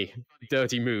funny,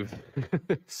 dirty move.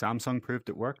 Samsung proved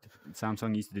it worked.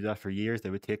 Samsung used to do that for years. They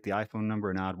would take the iPhone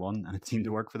number and add one, and it seemed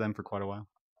to work for them for quite a while.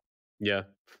 Yeah.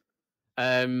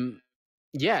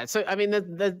 Yeah. So, I mean,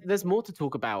 there's more to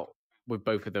talk about with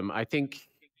both of them. I think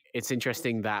it's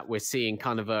interesting that we're seeing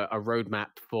kind of a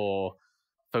roadmap for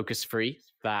Focus 3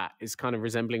 that is kind of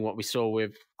resembling what we saw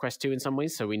with Quest 2 in some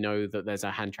ways. So we know that there's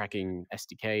a hand tracking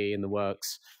SDK in the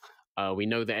works. We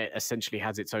know that it essentially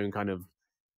has its own kind of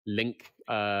link,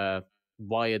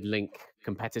 wired link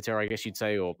competitor, I guess you'd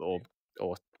say, or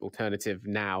alternative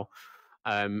now.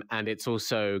 And it's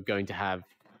also going to have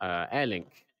AirLink.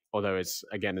 Although, as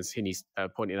Hinny's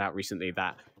pointed out recently,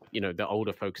 that the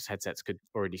older Focus headsets could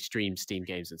already stream Steam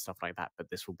games and stuff like that, but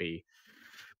this will be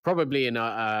probably an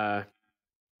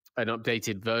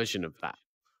updated version of that.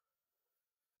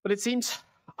 But it seems,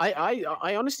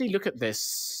 I honestly look at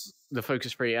this, the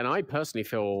Focus 3, and I personally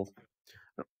feel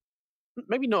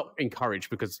maybe not encouraged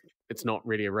because it's not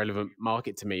really a relevant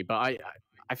market to me, but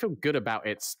I feel good about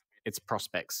its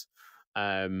prospects.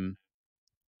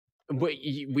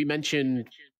 We mentioned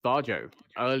Barjo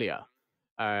earlier,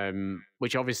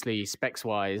 which obviously specs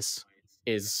wise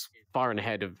is far and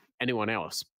ahead of anyone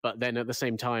else, but then at the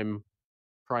same time,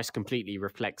 price completely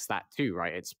reflects that too,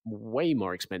 right? It's way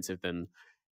more expensive than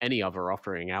any other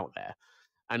offering out there.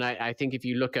 And I think if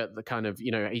you look at the kind of,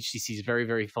 HTC is very,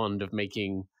 very fond of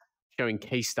showing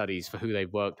case studies for who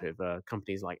they've worked with,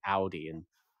 companies like Audi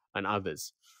and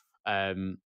others.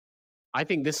 I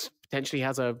think this potentially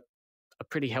has a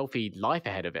pretty healthy life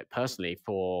ahead of it, personally,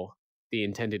 for the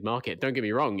intended market. Don't get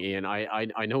me wrong, Ian.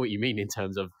 I know what you mean in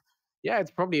terms of, yeah,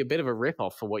 it's probably a bit of a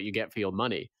rip-off for what you get for your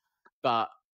money. But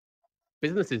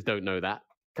businesses don't know that.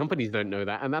 Companies don't know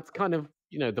that. And that's kind of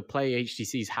the play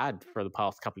HTC's had for the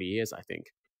past couple of years, I think.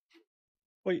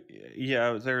 Well,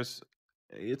 yeah,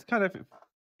 it's kind of,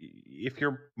 if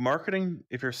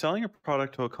you're selling a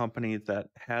product to a company that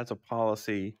has a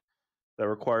policy that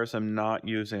requires them not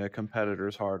using a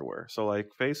competitor's hardware. So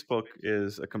like Facebook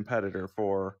is a competitor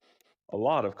for a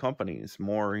lot of companies,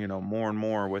 more and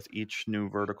more with each new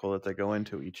vertical that they go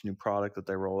into, each new product that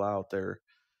they roll out, they're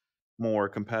more a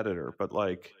competitor. But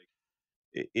like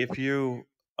if you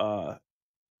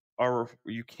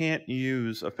you can't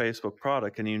use a Facebook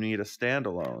product and you need a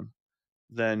standalone,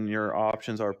 then your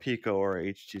options are Pico or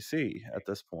HTC at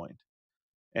this point.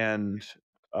 And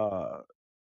uh,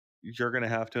 you're going to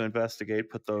have to investigate,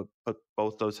 put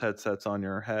both those headsets on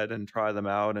your head and try them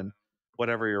out, and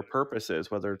whatever your purpose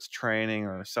is, whether it's training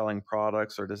or selling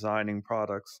products or designing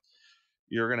products,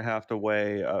 you're going to have to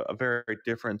weigh a very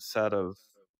different set of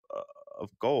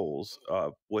goals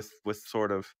with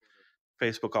sort of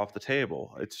Facebook off the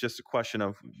table. It's just a question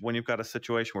of, when you've got a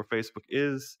situation where Facebook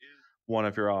is one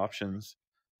of your options,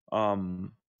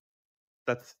 um,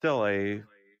 that's still a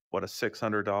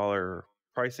 $600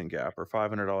 pricing gap or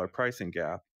 $500 pricing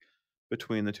gap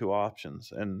between the two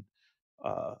options. And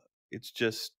uh, it's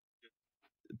just,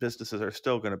 businesses are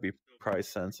still going to be price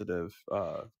sensitive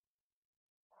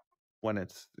when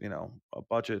it's a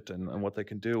budget and what they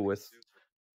can do with,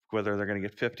 whether they're going to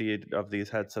get 50 of these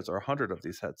headsets or 100 of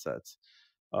these headsets,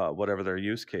 whatever their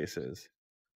use case is.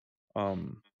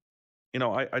 um,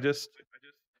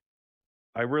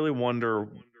 I really wonder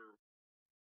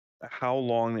how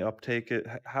long the uptake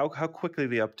how quickly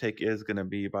the uptake is going to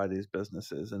be by these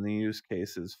businesses and the use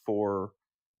cases for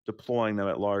deploying them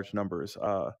at large numbers.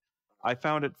 I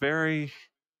found it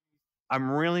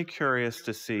I'm really curious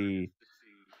to see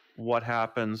what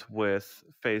happens with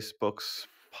Facebook's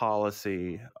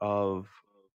policy of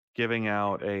giving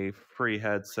out a free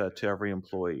headset to every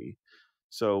employee.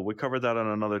 So we covered that on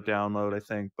another download, I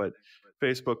think, but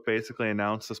Facebook basically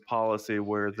announced this policy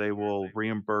where they will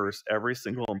reimburse every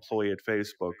single employee at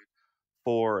Facebook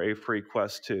for a free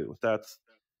Quest 2. That's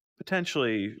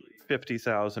potentially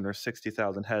 50,000 or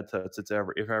 60,000 headsets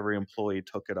if every employee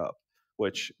took it up,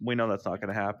 which we know that's not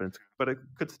going to happen, but it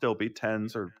could still be 10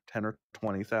 or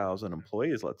 20,000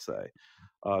 employees, let's say,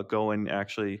 go and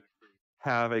actually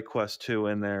have a Quest 2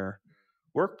 in their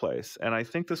workplace. And I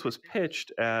think this was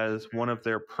pitched as one of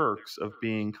their perks of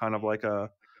being kind of like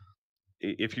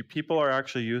if people are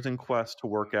actually using Quest to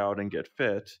work out and get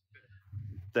fit,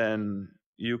 then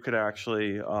you could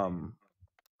actually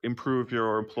improve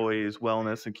your employees'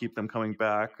 wellness and keep them coming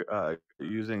back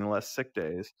using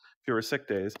fewer sick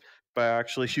days, by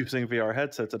actually using VR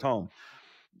headsets at home.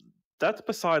 That's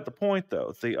beside the point,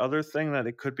 though. The other thing that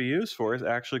it could be used for is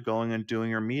actually going and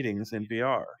doing your meetings in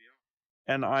VR.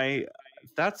 And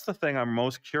that's the thing I'm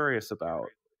most curious about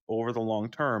over the long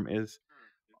term, is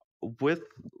with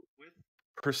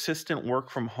persistent work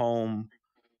from home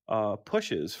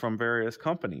pushes from various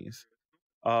companies,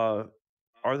 are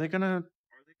they going to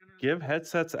give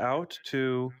headsets out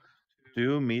to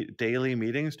do daily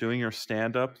meetings, doing your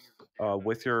stand-ups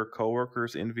with your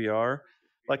coworkers in VR?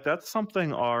 Like, that's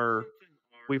something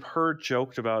we've heard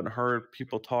joked about and heard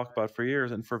people talk about for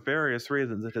years, and for various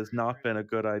reasons, it has not been a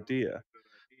good idea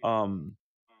um,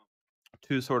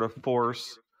 to sort of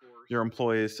force your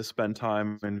employees to spend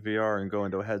time in VR and go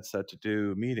into a headset to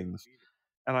do meetings.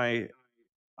 And I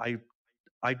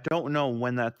I don't know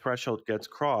when that threshold gets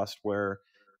crossed where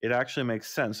it actually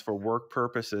makes sense for work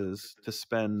purposes to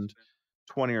spend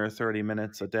 20 or 30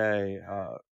 minutes a day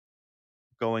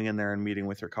going in there and meeting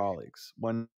with your colleagues.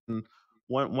 When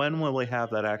will we have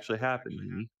that actually happen?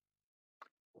 Yi?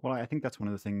 Well, I think that's one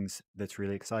of the things that's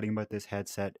really exciting about this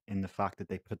headset, in the fact that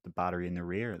they put the battery in the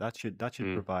rear. That should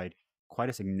Mm. provide quite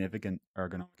a significant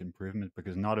ergonomic improvement,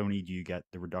 because not only do you get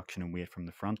the reduction in weight from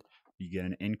the front, you get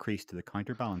an increase to the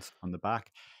counterbalance on the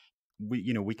back.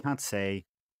 We can't say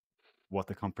what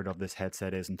the comfort of this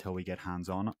headset is until we get hands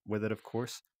on with it, of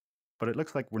course. But it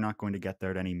looks like we're not going to get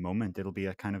there at any moment. It'll be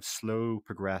a kind of slow,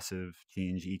 progressive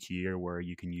change each year, where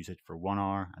you can use it for 1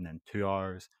 hour, and then 2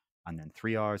 hours, and then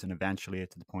 3 hours, and eventually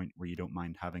it's to the point where you don't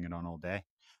mind having it on all day.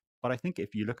 But I think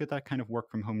if you look at that kind of work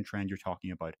from home trend you're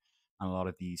talking about, and a lot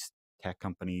of these tech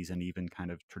companies and even kind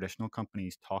of traditional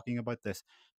companies talking about this,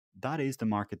 that is the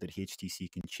market that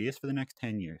HTC can chase for the next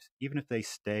 10 years. Even if they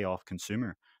stay off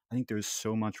consumer, I think there's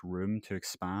so much room to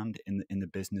expand in the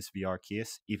business VR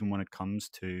case, even when it comes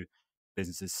to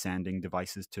businesses sending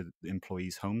devices to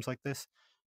employees' homes like this,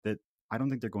 that I don't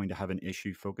think they're going to have an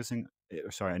issue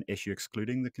an issue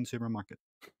excluding the consumer market.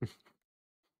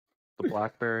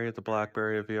 The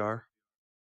BlackBerry of VR.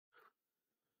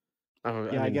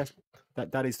 Yeah, I guess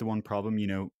that is the one problem.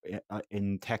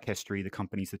 In tech history, the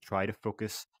companies that try to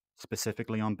focus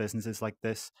specifically on businesses like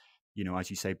this, as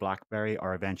you say, BlackBerry,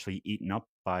 are eventually eaten up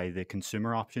by the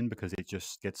consumer option because it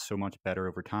just gets so much better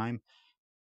over time.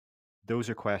 Those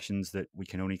are questions that we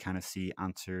can only kind of see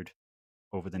answered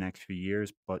over the next few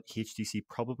years, but HTC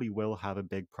probably will have a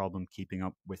big problem keeping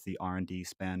up with the R&D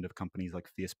spend of companies like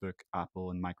Facebook,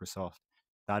 Apple, and Microsoft.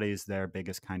 That is their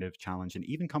biggest kind of challenge. And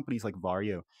even companies like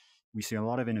Vario, we see a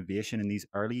lot of innovation in these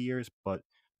early years, but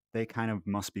they kind of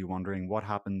must be wondering what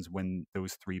happens when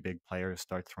those three big players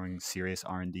start throwing serious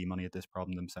R&D money at this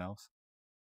problem themselves.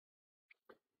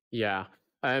 Yeah.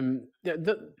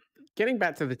 Getting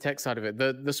back to the tech side of it,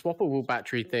 the swappable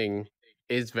battery thing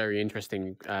is very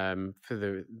interesting for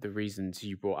the reasons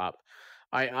you brought up.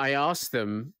 I asked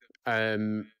them,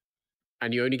 and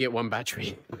you only get one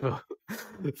battery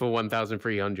for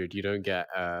 1,300. You don't get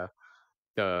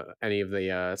any of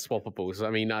the swappables. I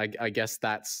mean, I guess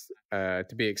that's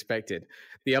to be expected.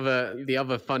 The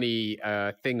other funny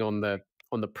thing on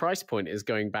the price point is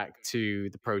going back to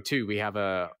the Pro 2. We have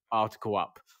a article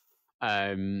up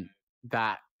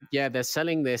that they're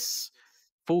selling this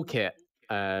full kit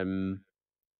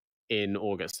in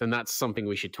August, and that's something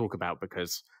we should talk about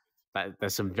because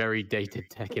there's some very dated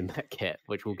tech in that kit,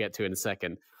 which we'll get to in a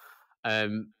second.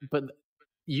 But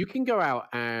you can go out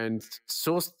and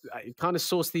source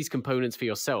these components for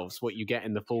yourselves, what you get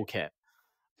in the full kit,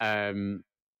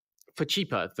 for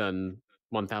cheaper than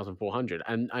 1,400,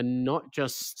 and not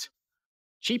just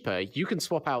cheaper. You can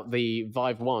swap out the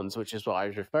Vive ones, which is what I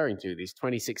was referring to, these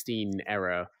 2016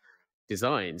 era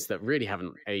designs that really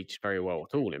haven't aged very well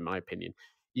at all, in my opinion.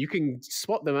 You can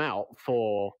swap them out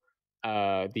for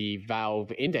the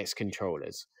Valve Index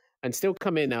controllers and still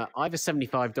come in at either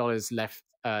 $75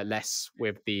 less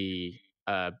with the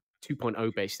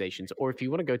 2.0 base stations, or if you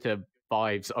want to go to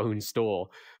Vive's own store,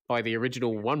 buy the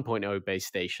original 1.0 base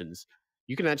stations,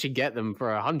 you can actually get them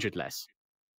for 100 less,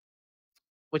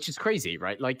 which is crazy,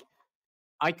 right? Like,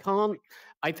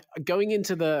 going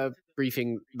into the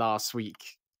briefing last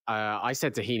week, I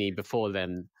said to Heaney before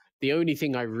then, the only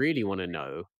thing I really want to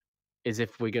know is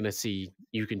if we're going to see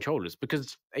new controllers,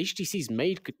 because HTC's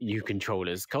made new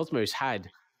controllers. Cosmos had,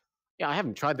 I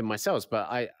haven't tried them myself,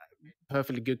 but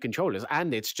perfectly good controllers,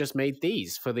 and it's just made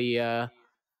these for the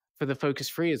Focus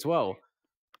 3 as well.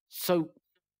 So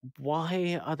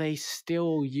why are they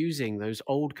still using those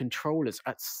old controllers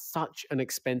at such an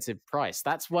expensive price?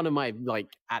 That's one of my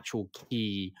actual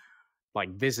key,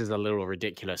 this is a little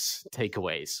ridiculous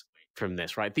takeaways from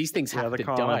this, right? These things have to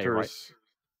die, right?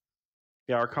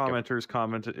 Yeah, our commenters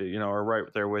are right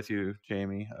there with you,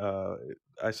 Jamie.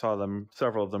 I saw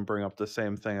several of them bring up the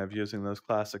same thing of using those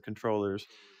classic controllers.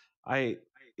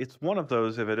 It's one of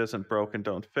those, if it isn't broken,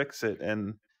 don't fix it.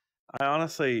 And I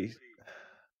honestly,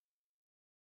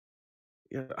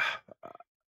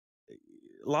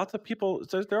 lots of people,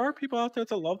 there are people out there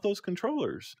that love those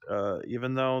controllers,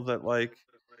 even though that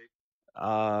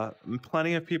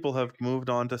plenty of people have moved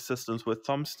on to systems with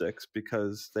thumbsticks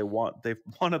because they've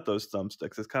wanted those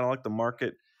thumbsticks. It's kind of like the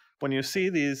market when you see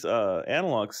these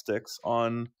analog sticks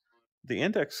on the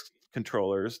Index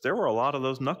controllers. There were a lot of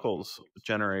those Knuckles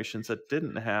generations that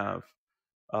didn't have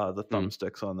the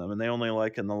thumbsticks on them, and they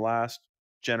only in the last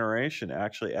generation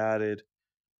actually added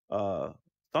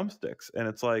thumbsticks. And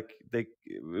it's it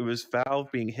was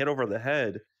Valve being hit over the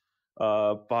head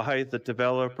by the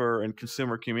developer and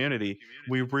consumer community.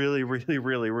 We really, really,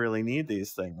 really, really need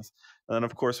these things. And then,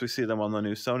 of course, we see them on the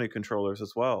new Sony controllers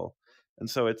as well. And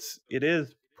so it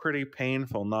is pretty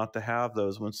painful not to have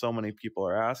those when so many people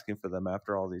are asking for them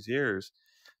after all these years.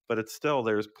 But it's still,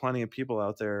 there's plenty of people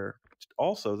out there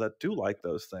also that do like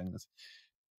those things.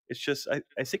 It's just,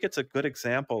 I think it's a good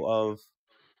example of,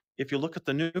 if you look at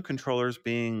the new controllers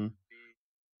being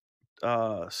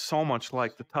so much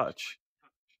like the Touch,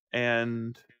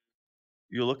 and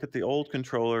you look at the old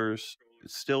controllers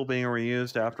still being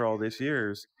reused after all these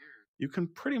years, you can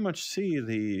pretty much see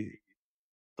the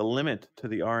limit to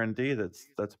the R&D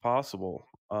that's possible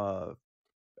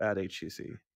at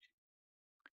HTC.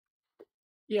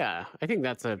 Yeah, I think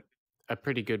that's a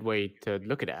pretty good way to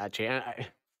look at it, actually.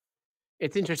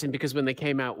 It's interesting because when they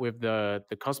came out with the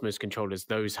Cosmos controllers,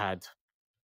 those had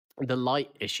the light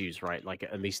issues, right? Like,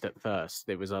 at least at first,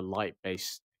 it was a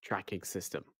light-based tracking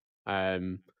system.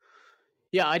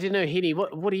 Yeah, I don't know, Heaney,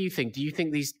 what do you think? Do you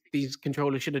think these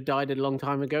controllers should have died a long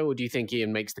time ago, or do you think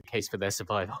Ian makes the case for their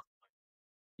survival?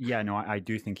 Yeah, no, I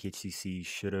do think HTC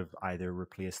should have either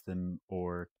replaced them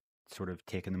or sort of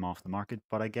taken them off the market.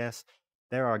 But I guess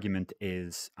their argument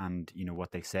is, and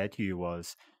what they said to you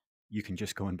was, you can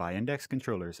just go and buy Index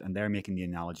controllers, and they're making the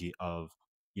analogy of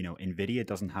NVIDIA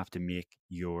doesn't have to make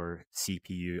your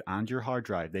CPU and your hard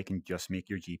drive. They can just make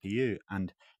your GPU.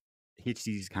 And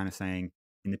HTC is kind of saying,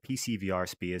 in the PC VR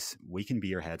space, we can be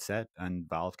your headset and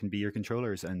Valve can be your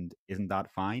controllers. And isn't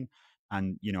that fine?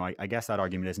 And, I guess that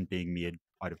argument isn't being made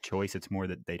out of choice. It's more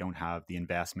that they don't have the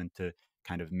investment to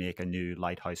kind of make a new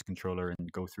Lighthouse controller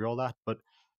and go through all that. But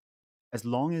as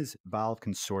long as Valve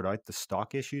can sort out the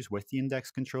stock issues with the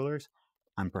index controllers,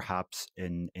 and perhaps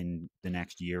in the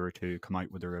next year or two come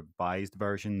out with a revised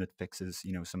version that fixes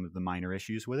some of the minor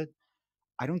issues with it,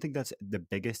 I don't think that's the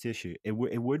biggest issue. It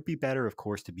would be better, of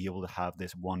course, to be able to have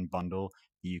this one bundle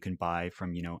that you can buy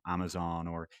from Amazon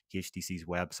or HTC's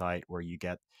website, where you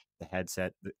get the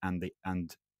headset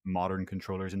and modern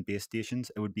controllers and base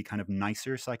stations. It would be kind of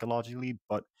nicer psychologically,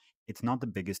 but it's not the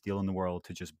biggest deal in the world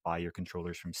to just buy your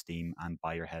controllers from Steam and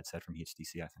buy your headset from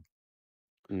HTC, I think.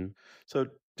 Mm. So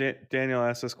Daniel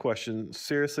asked this question: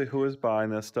 seriously, who is buying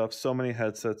this stuff? So many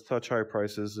headsets, such high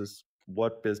prices. Is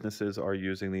what businesses are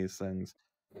using these things?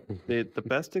 The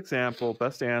best example,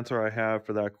 best answer I have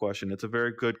for that question, it's a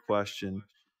very good question,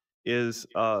 is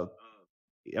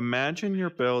imagine you're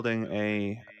building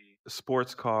a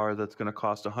sports car that's going to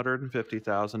cost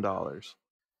 $150,000,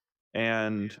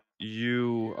 and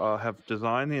you have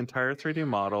designed the entire 3D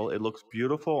model. It looks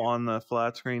beautiful on the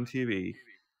flat screen TV,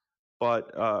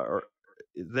 but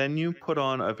then you put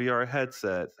on a VR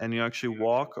headset and you actually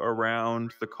walk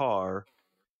around the car.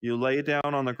 You lay down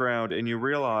on the ground and you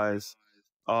realize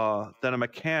that a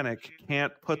mechanic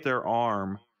can't put their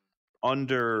arm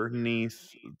underneath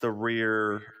the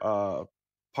rear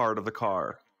part of the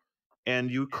car,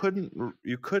 and you couldn't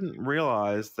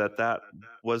realize that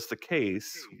was the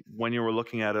case when you were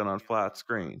looking at it on flat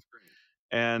screen.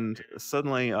 And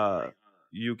suddenly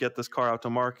you get this car out to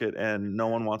market and no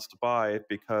one wants to buy it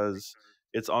because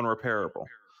it's unrepairable.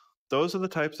 Those are the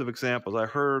types of examples. I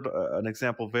heard an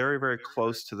example very, very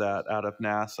close to that out of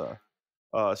NASA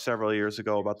several years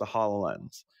ago about the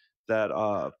HoloLens,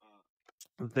 that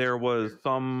there was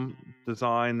some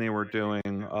design they were doing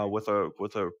with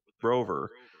a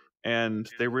rover, and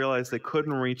they realized they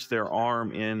couldn't reach their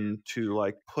arm in to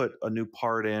like put a new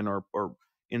part in or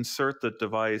insert the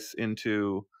device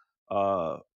into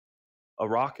a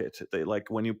rocket. They, like,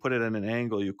 when you put it in an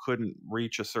angle, you couldn't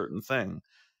reach a certain thing.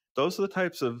 Those are the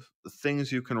types of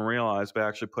things you can realize by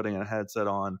actually putting a headset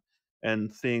on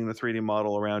and seeing the 3D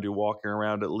model around you, walking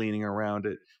around it, leaning around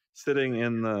it, sitting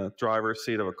in the driver's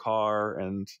seat of a car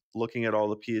and looking at all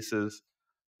the pieces.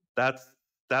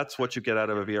 That's what you get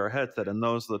out of a VR headset, and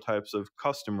those are the types of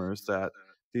customers that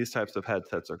these types of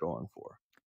headsets are going for.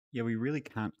 Yeah, we really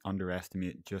can't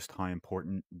underestimate just how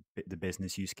important the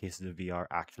business use cases of VR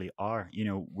actually are.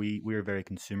 We're very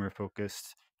consumer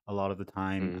focused a lot of the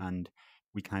time, Mm. and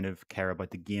we kind of care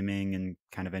about the gaming and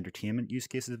kind of entertainment use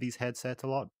cases of these headsets a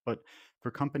lot. But for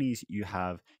companies, you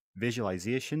have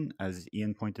visualization, as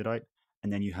Ian pointed out,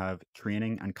 and then you have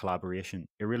training and collaboration.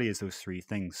 It really is those three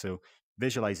things. So,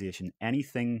 visualization,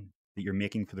 anything that you're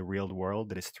making for the real world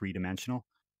that is three dimensional,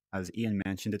 as Ian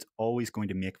mentioned, it's always going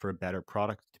to make for a better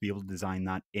product to be able to design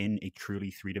that in a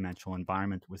truly three-dimensional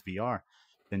environment with VR.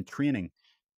 Then training.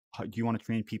 Do you want to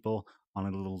train people on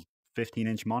a little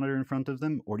 15-inch monitor in front of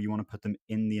them, or do you want to put them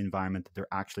in the environment that they're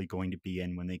actually going to be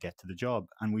in when they get to the job?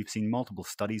 And we've seen multiple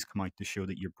studies come out to show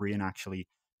that your brain actually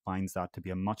finds that to be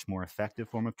a much more effective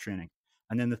form of training.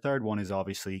 And then the third one is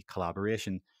obviously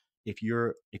collaboration. If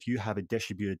you have a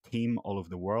distributed team all over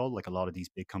the world, like a lot of these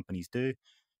big companies do,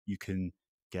 you can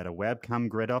get a webcam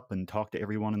grid up and talk to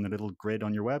everyone in the little grid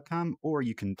on your webcam, or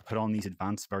you can put on these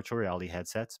advanced virtual reality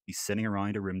headsets, be sitting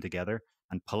around a room together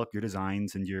and pull up your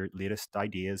designs and your latest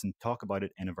ideas and talk about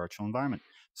it in a virtual environment.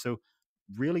 So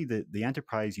really the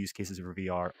enterprise use cases of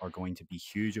VR are going to be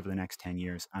huge over the next 10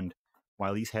 years. And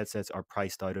while these headsets are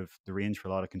priced out of the range for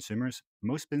a lot of consumers,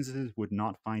 most businesses would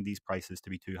not find these prices to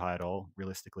be too high at all,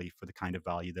 realistically, for the kind of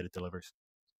value that it delivers.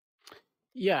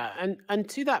 Yeah, and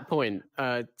to that point,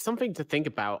 something to think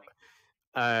about,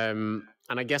 and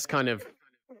I guess kind of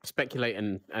speculate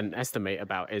and estimate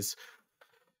about is,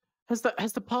 has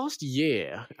the past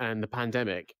year and the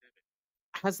pandemic,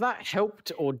 has that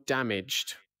helped or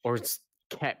damaged or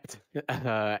kept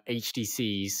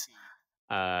HTC's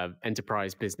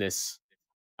enterprise business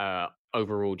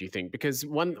overall, do you think? Because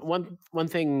one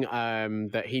thing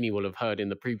that Heaney will have heard in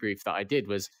the pre-brief that I did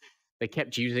was they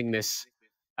kept using this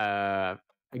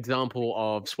example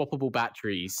of swappable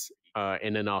batteries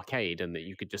in an arcade, and that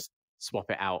you could just swap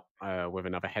it out with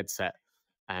another headset,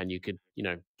 and you could,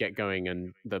 get going,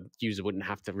 and the user wouldn't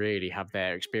have to really have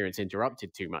their experience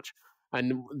interrupted too much.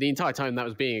 And the entire time that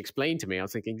was being explained to me, I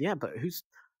was thinking, yeah, but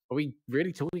are we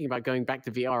really talking about going back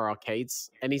to VR arcades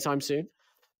anytime soon?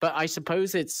 But I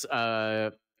suppose it's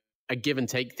a give and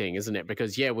take thing, isn't it?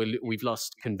 Because yeah, we've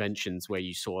lost conventions where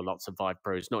you saw lots of Vive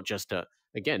Pros, not just at,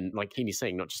 again, like Keeny's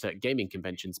saying, not just at gaming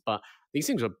conventions, but these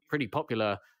things were pretty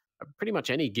popular at pretty much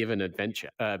any given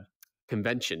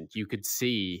convention. You could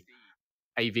see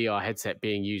a VR headset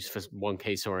being used for one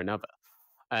case or another.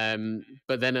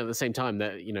 But then at the same time,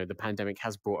 that the pandemic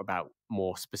has brought about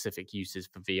more specific uses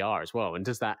for VR as well. And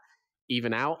does that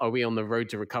even out? Are we on the road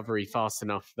to recovery fast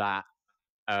enough that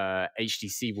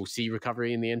HTC will see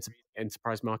recovery in the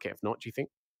enterprise market? If not, do you think?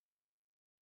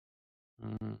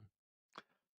 Mm.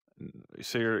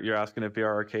 So you're asking if VR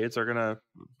arcades are gonna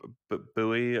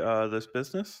buoy this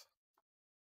business?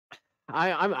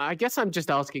 I guess I'm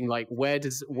just asking, like, where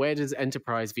does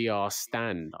enterprise VR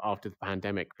stand after the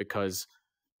pandemic? Because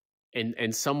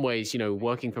in some ways,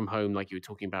 working from home, like you were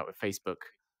talking about with Facebook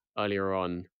earlier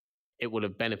on, it would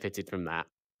have benefited from that.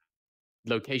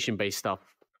 Location-based stuff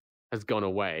has gone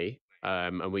away,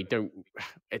 and we don't.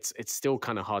 It's still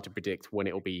kind of hard to predict when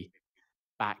it will be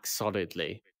back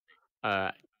solidly.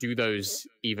 Do those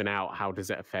even out? How does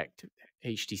it affect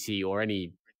HTC or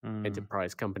any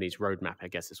enterprise company's roadmap? I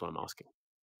guess is what I'm asking.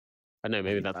 I know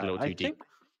maybe that's a little too deep.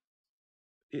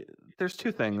 There's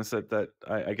two things that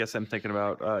I guess I'm thinking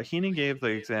about. Heaney gave the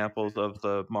examples of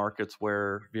the markets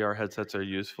where VR headsets are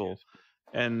useful,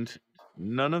 and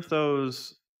none of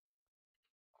those,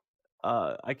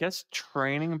 I guess,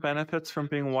 training benefits from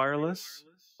being wireless,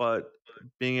 but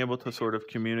being able to sort of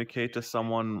communicate to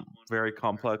someone very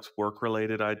complex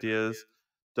work-related ideas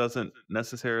doesn't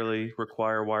necessarily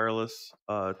require wireless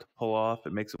to pull off.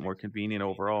 It makes it more convenient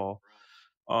overall.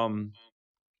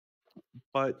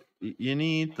 But you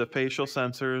need the facial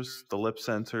sensors, the lip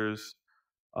sensors,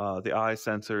 the eye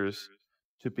sensors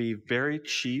to be very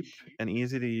cheap and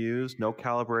easy to use, no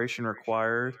calibration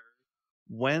required.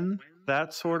 When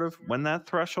that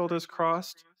threshold is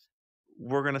crossed,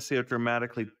 we're going to see a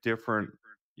dramatically different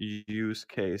use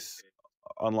case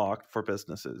unlocked for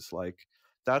businesses. Like,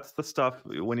 that's the stuff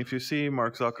if you see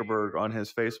Mark Zuckerberg on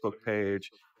his Facebook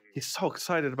page, he's so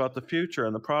excited about the future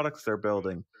and the products they're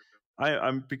building.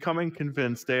 I'm becoming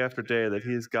convinced day after day that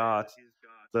he's got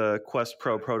the Quest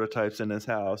Pro prototypes in his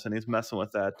house and he's messing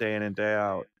with that day in and day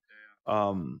out.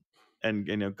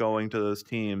 And going to those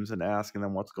teams and asking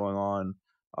them what's going on.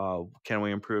 Can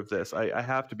we improve this? I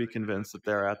have to be convinced that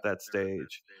they're at that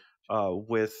stage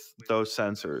with those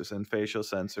sensors and facial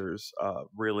sensors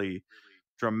really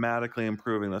dramatically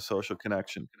improving the social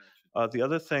connection. The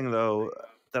other thing, though,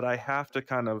 that I have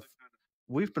to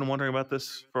we've been wondering about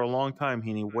this for a long time,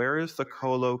 Heaney. Where is the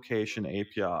co-location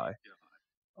API?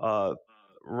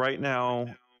 Right now,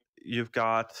 you've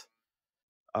got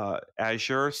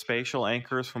Azure Spatial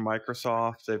Anchors from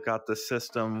Microsoft. They've got the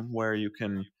system where you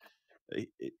can.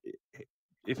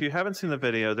 If you haven't seen the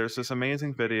video, there's this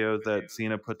amazing video that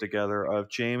Xena put together of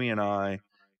Jamie and I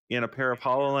in a pair of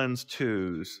HoloLens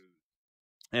 2s.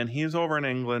 And he's over in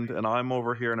England and I'm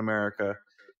over here in America.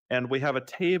 And we have a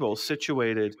table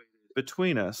situated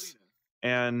between us.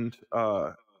 And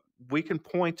we can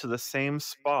point to the same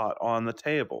spot on the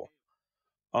table.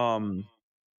 And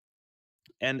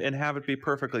have it be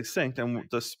perfectly synced. And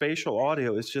the spatial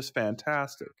audio is just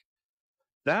fantastic.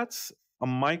 That's a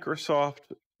Microsoft,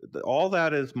 all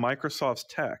that is Microsoft's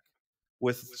tech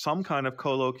with some kind of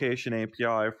co-location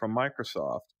API from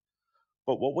Microsoft.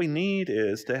 But what we need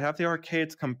is to have the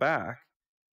arcades come back,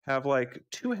 have like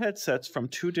two headsets from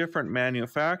two different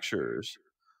manufacturers,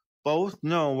 both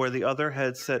know where the other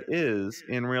headset is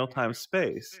in real-time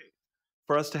space,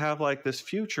 for us to have like this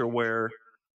future where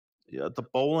the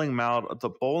bowling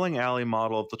alley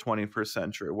model of the 21st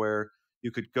century, where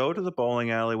you could go to the bowling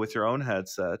alley with your own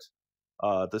headset,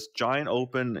 this giant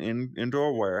open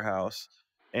indoor warehouse,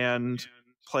 and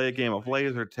play a game of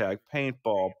laser tag,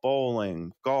 paintball,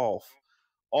 bowling, golf,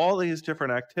 all these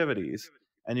different activities.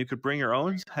 And you could bring your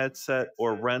own headset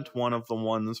or rent one of the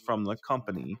ones from the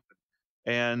company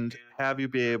and have you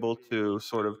be able to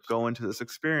sort of go into this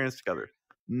experience together.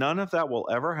 None of that will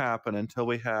ever happen until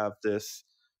we have this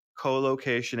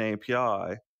co-location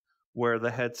API where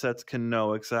the headsets can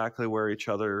know exactly where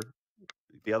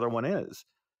the other one is.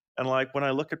 And like when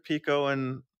I look at Pico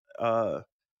and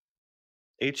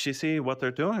HTC, what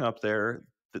they're doing up there,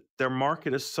 their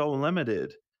market is so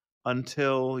limited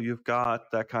until you've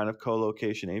got that kind of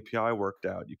co-location API worked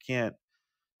out. You can't.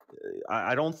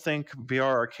 I don't think VR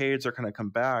arcades are going to come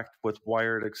back with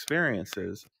wired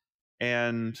experiences,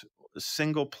 and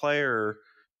single player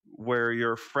where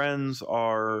your friends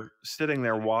are sitting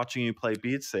there watching you play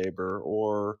Beat Saber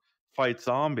or fight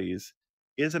zombies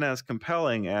isn't as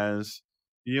compelling as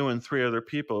you and three other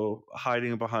people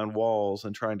hiding behind walls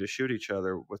and trying to shoot each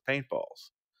other with paintballs.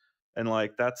 And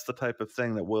like that's the type of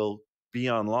thing that will be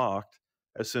unlocked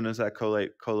as soon as that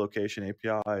co-location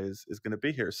API is going to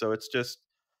be here. So it's just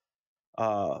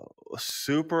a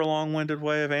super long-winded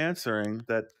way of answering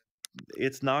that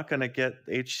it's not going to get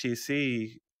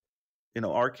HTC.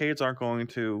 Arcades aren't going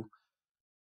to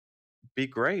be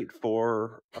great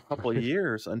for a couple of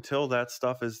years until that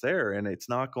stuff is there, and it's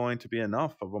not going to be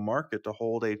enough of a market to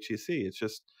hold HTC. It's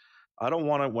just, I don't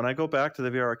want to, when I go back to the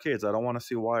VR arcades, I don't want to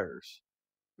see wires.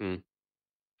 Can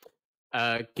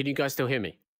you guys still hear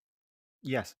me?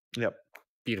 Yes. Yep.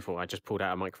 Beautiful. I just pulled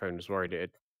out a microphone. Was worried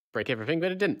it'd break everything,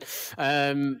 but it didn't.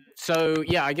 So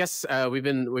yeah, I guess we've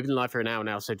been live for an hour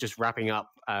now. So just wrapping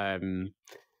up.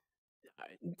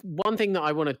 One thing that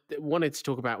I wanted to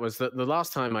talk about was that the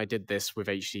last time I did this with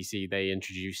HTC, they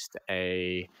introduced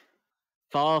a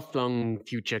far-flung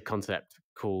future concept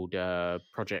called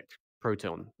Project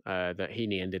Proton that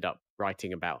Heaney ended up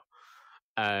writing about.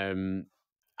 And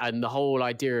the whole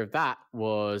idea of that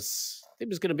was it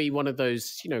was going to be one of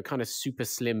those, kind of super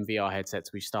slim VR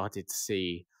headsets we started to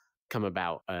see come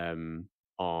about on,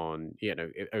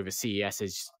 over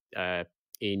CES's.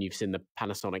 Ian, you've seen the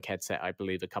Panasonic headset, I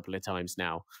believe, a couple of times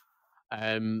now.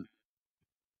 Heaney,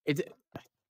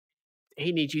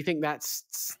 do you think that's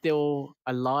still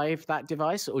alive, that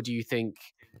device, or do you think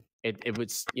it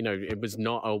was, it was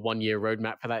not a 1-year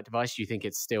roadmap for that device? Do you think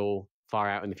it's still far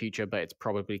out in the future, but it's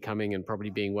probably coming and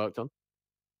probably being worked on?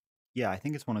 Yeah, I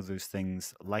think it's one of those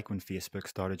things like when Facebook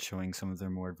started showing some of their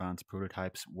more advanced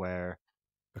prototypes where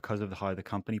because of how the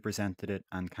company presented it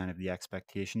and kind of the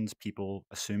expectations, people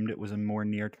assumed it was a more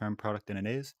near-term product than it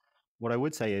is. What I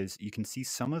would say is you can see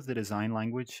some of the design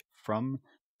language from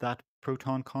that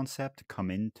Proton concept come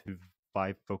into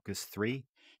Vive Focus 3.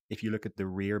 If you look at the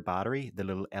rear battery, the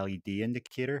little LED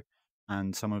indicator,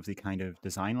 and some of the kind of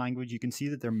design language, you can see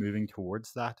that they're moving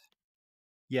towards that.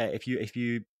 Yeah, if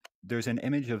you there's an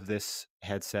image of this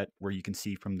headset where you can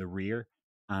see from the rear,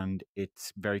 and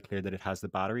it's very clear that it has the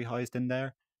battery housed in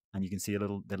there, and you can see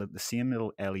the same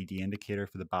little LED indicator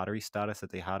for the battery status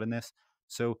that they had in this.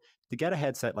 So to get a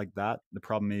headset like that, the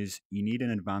problem is you need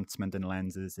an advancement in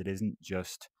lenses. It isn't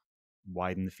just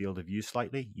widen the field of view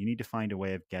slightly. You need to find a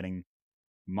way of getting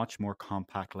much more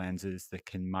compact lenses that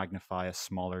can magnify a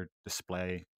smaller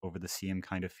display over the same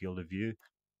kind of field of view,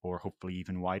 or hopefully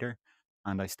even wider.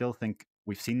 And I still think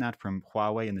we've seen that from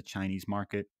Huawei in the Chinese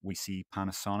market. We see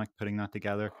Panasonic putting that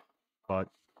together. But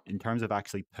in terms of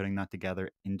actually putting that together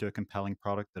into a compelling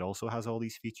product that also has all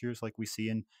these features like we see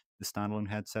in the standalone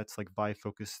headsets like Vive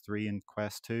Focus 3 and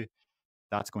Quest 2,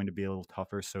 that's going to be a little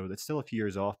tougher. So it's still a few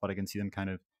years off, but I can see them kind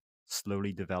of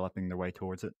slowly developing their way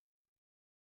towards it.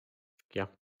 Yeah,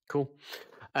 cool.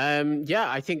 Yeah,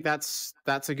 I think that's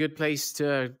a good place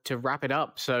to wrap it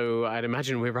up. So I'd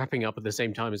imagine we're wrapping up at the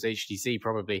same time as HTC,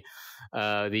 probably.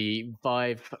 The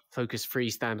Vive Focus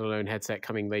 3 standalone headset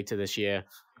coming later this year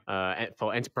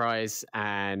for enterprise,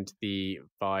 and the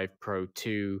Vive Pro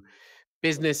 2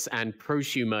 business and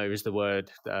prosumer is the word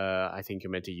I think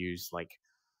you're meant to use, like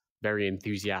very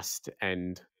enthusiast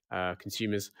and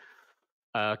consumers.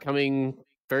 Coming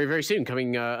very, very soon,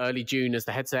 coming early June as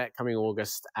the headset, coming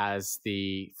August as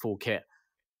the full kit.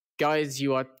 Guys,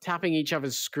 you are tapping each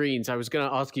other's screens. I was going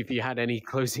to ask you if you had any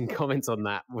closing comments on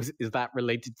that. Is that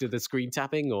related to the screen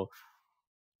tapping, or?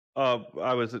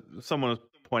 Someone was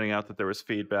pointing out that there was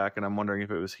feedback, and I'm wondering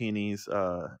if it was Heaney's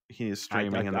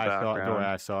streaming in the background. Don't worry,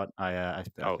 I saw it. I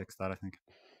fixed that, I think.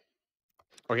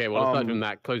 Okay, well, aside from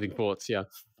that, closing thoughts, yeah.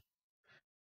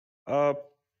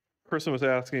 Person was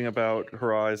asking about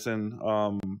Horizon.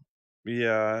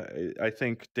 Yeah, I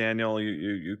think Daniel,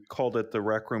 you called it the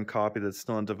Rec Room copy that's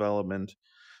still in development.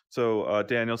 So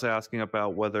Daniel's asking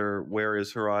about where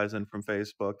is Horizon from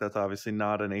Facebook. That's obviously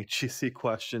not an HTC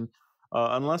question,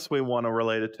 unless we want to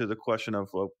relate it to the question of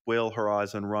will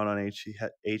Horizon run on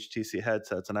HTC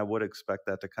headsets, and I would expect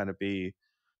that to kind of be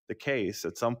the case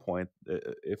at some point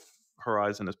if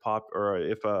Horizon is or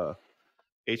if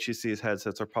HTC's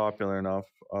headsets are popular enough.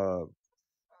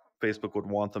 Facebook would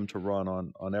want them to run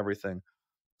on everything.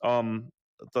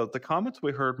 The comments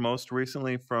we heard most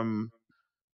recently from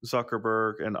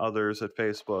Zuckerberg and others at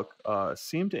Facebook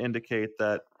seem to indicate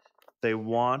that they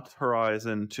want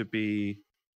Horizon to be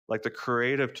like the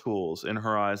creative tools in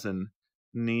Horizon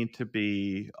need to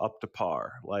be up to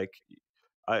par. Like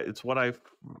it's what I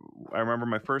remember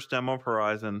my first demo of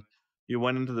Horizon. You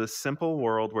went into this simple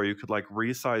world where you could like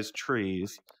resize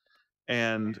trees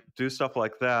and do stuff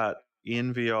like that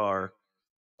in VR.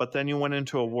 But then you went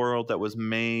into a world that was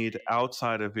made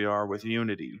outside of VR with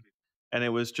Unity. And it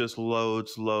was just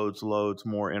loads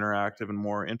more interactive and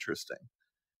more interesting.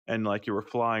 And like you were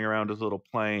flying around as a little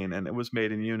plane, and it was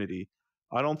made in Unity.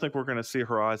 I don't think we're going to see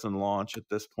Horizon launch at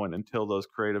this point until those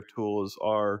creative tools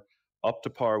are up to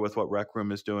par with what Rec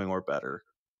Room is doing or better.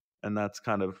 And that's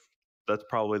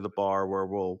probably the bar where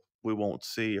we won't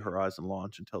see Horizon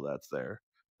launch until that's there.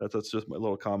 That's just my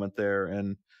little comment there.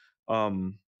 And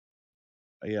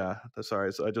yeah,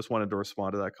 sorry. So I just wanted to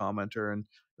respond to that commenter. And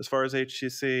as far as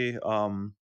HTC,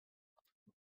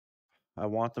 I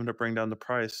want them to bring down the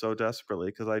price so desperately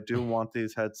because I do want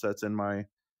these headsets in my,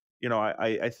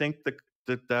 I think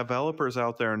the developers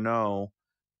out there know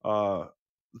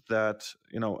that,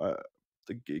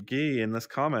 the Guy in this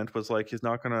comment was like, he's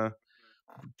not going to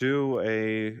do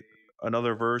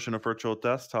another version of Virtual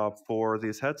Desktop for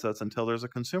these headsets until there's a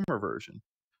consumer version.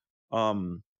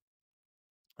 And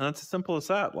that's as simple as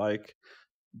that. Like,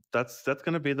 that's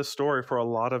going to be the story for a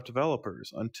lot of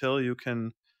developers until you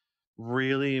can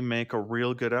really make a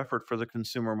real good effort for the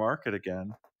consumer market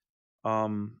again.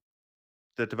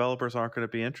 The developers aren't going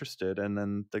to be interested, and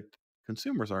then the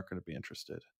consumers aren't going to be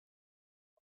interested.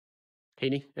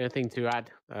 Heaney, anything to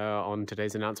add on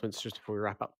today's announcements just before we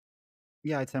wrap up?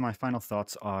 Yeah, I'd say my final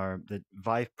thoughts are that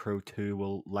Vive Pro 2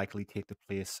 will likely take the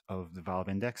place of the Valve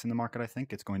Index in the market, I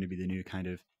think. It's going to be the new kind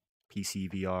of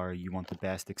PC VR, you want the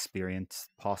best experience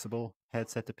possible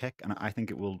headset to pick. And I think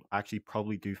it will actually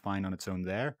probably do fine on its own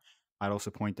there. I'd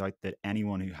also point out that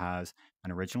anyone who has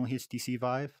an original HTC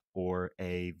Vive or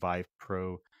a Vive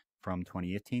Pro from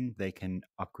 2018, they can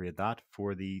upgrade that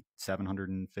for the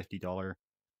 $750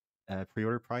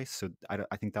 pre-order price. So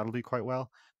I think that'll do quite well.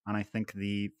 And I think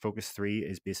the Focus 3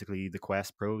 is basically the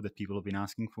Quest Pro that people have been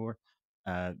asking for,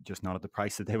 just not at the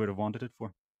price that they would have wanted it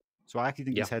for. So I actually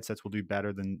think these headsets will do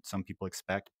better than some people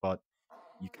expect, but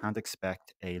you can't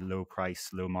expect a low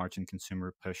price, low margin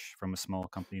consumer push from a small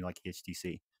company like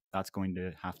HTC. That's going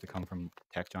to have to come from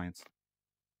tech giants.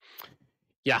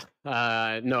 Yeah,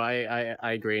 no, I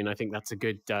agree, and I think that's a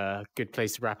good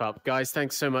place to wrap up. Guys,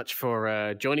 thanks so much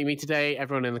for joining me today.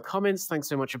 Everyone in the comments, thanks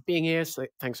so much for being here.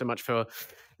 Thanks so much for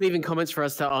leaving comments for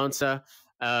us to answer.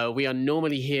 We are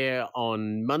normally here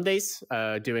on Mondays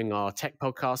doing our tech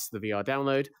podcast, the VR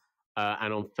Download,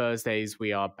 and on Thursdays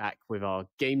we are back with our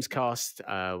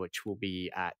Gamescast, which will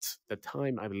be at the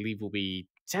time I believe will be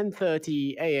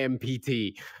 10:30 a.m.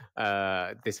 PT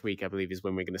this week. I believe is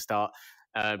when we're going to start.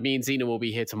 Me and Xena will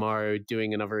be here tomorrow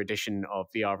doing another edition of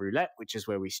VR Roulette, which is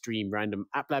where we stream random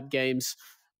App Lab games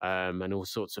and all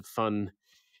sorts of fun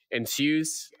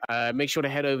ensues. Make sure to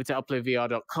head over to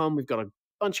uploadvr.com. We've got a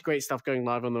bunch of great stuff going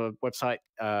live on the website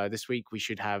this week. We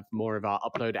should have more of our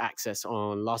upload access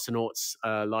on Larcenauts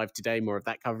live today, more of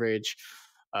that coverage.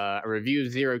 A review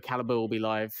of Zero Caliber will be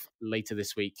live later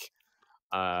this week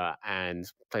and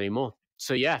plenty more.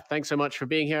 So yeah, thanks so much for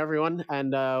being here, everyone,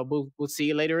 and we'll see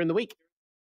you later in the week.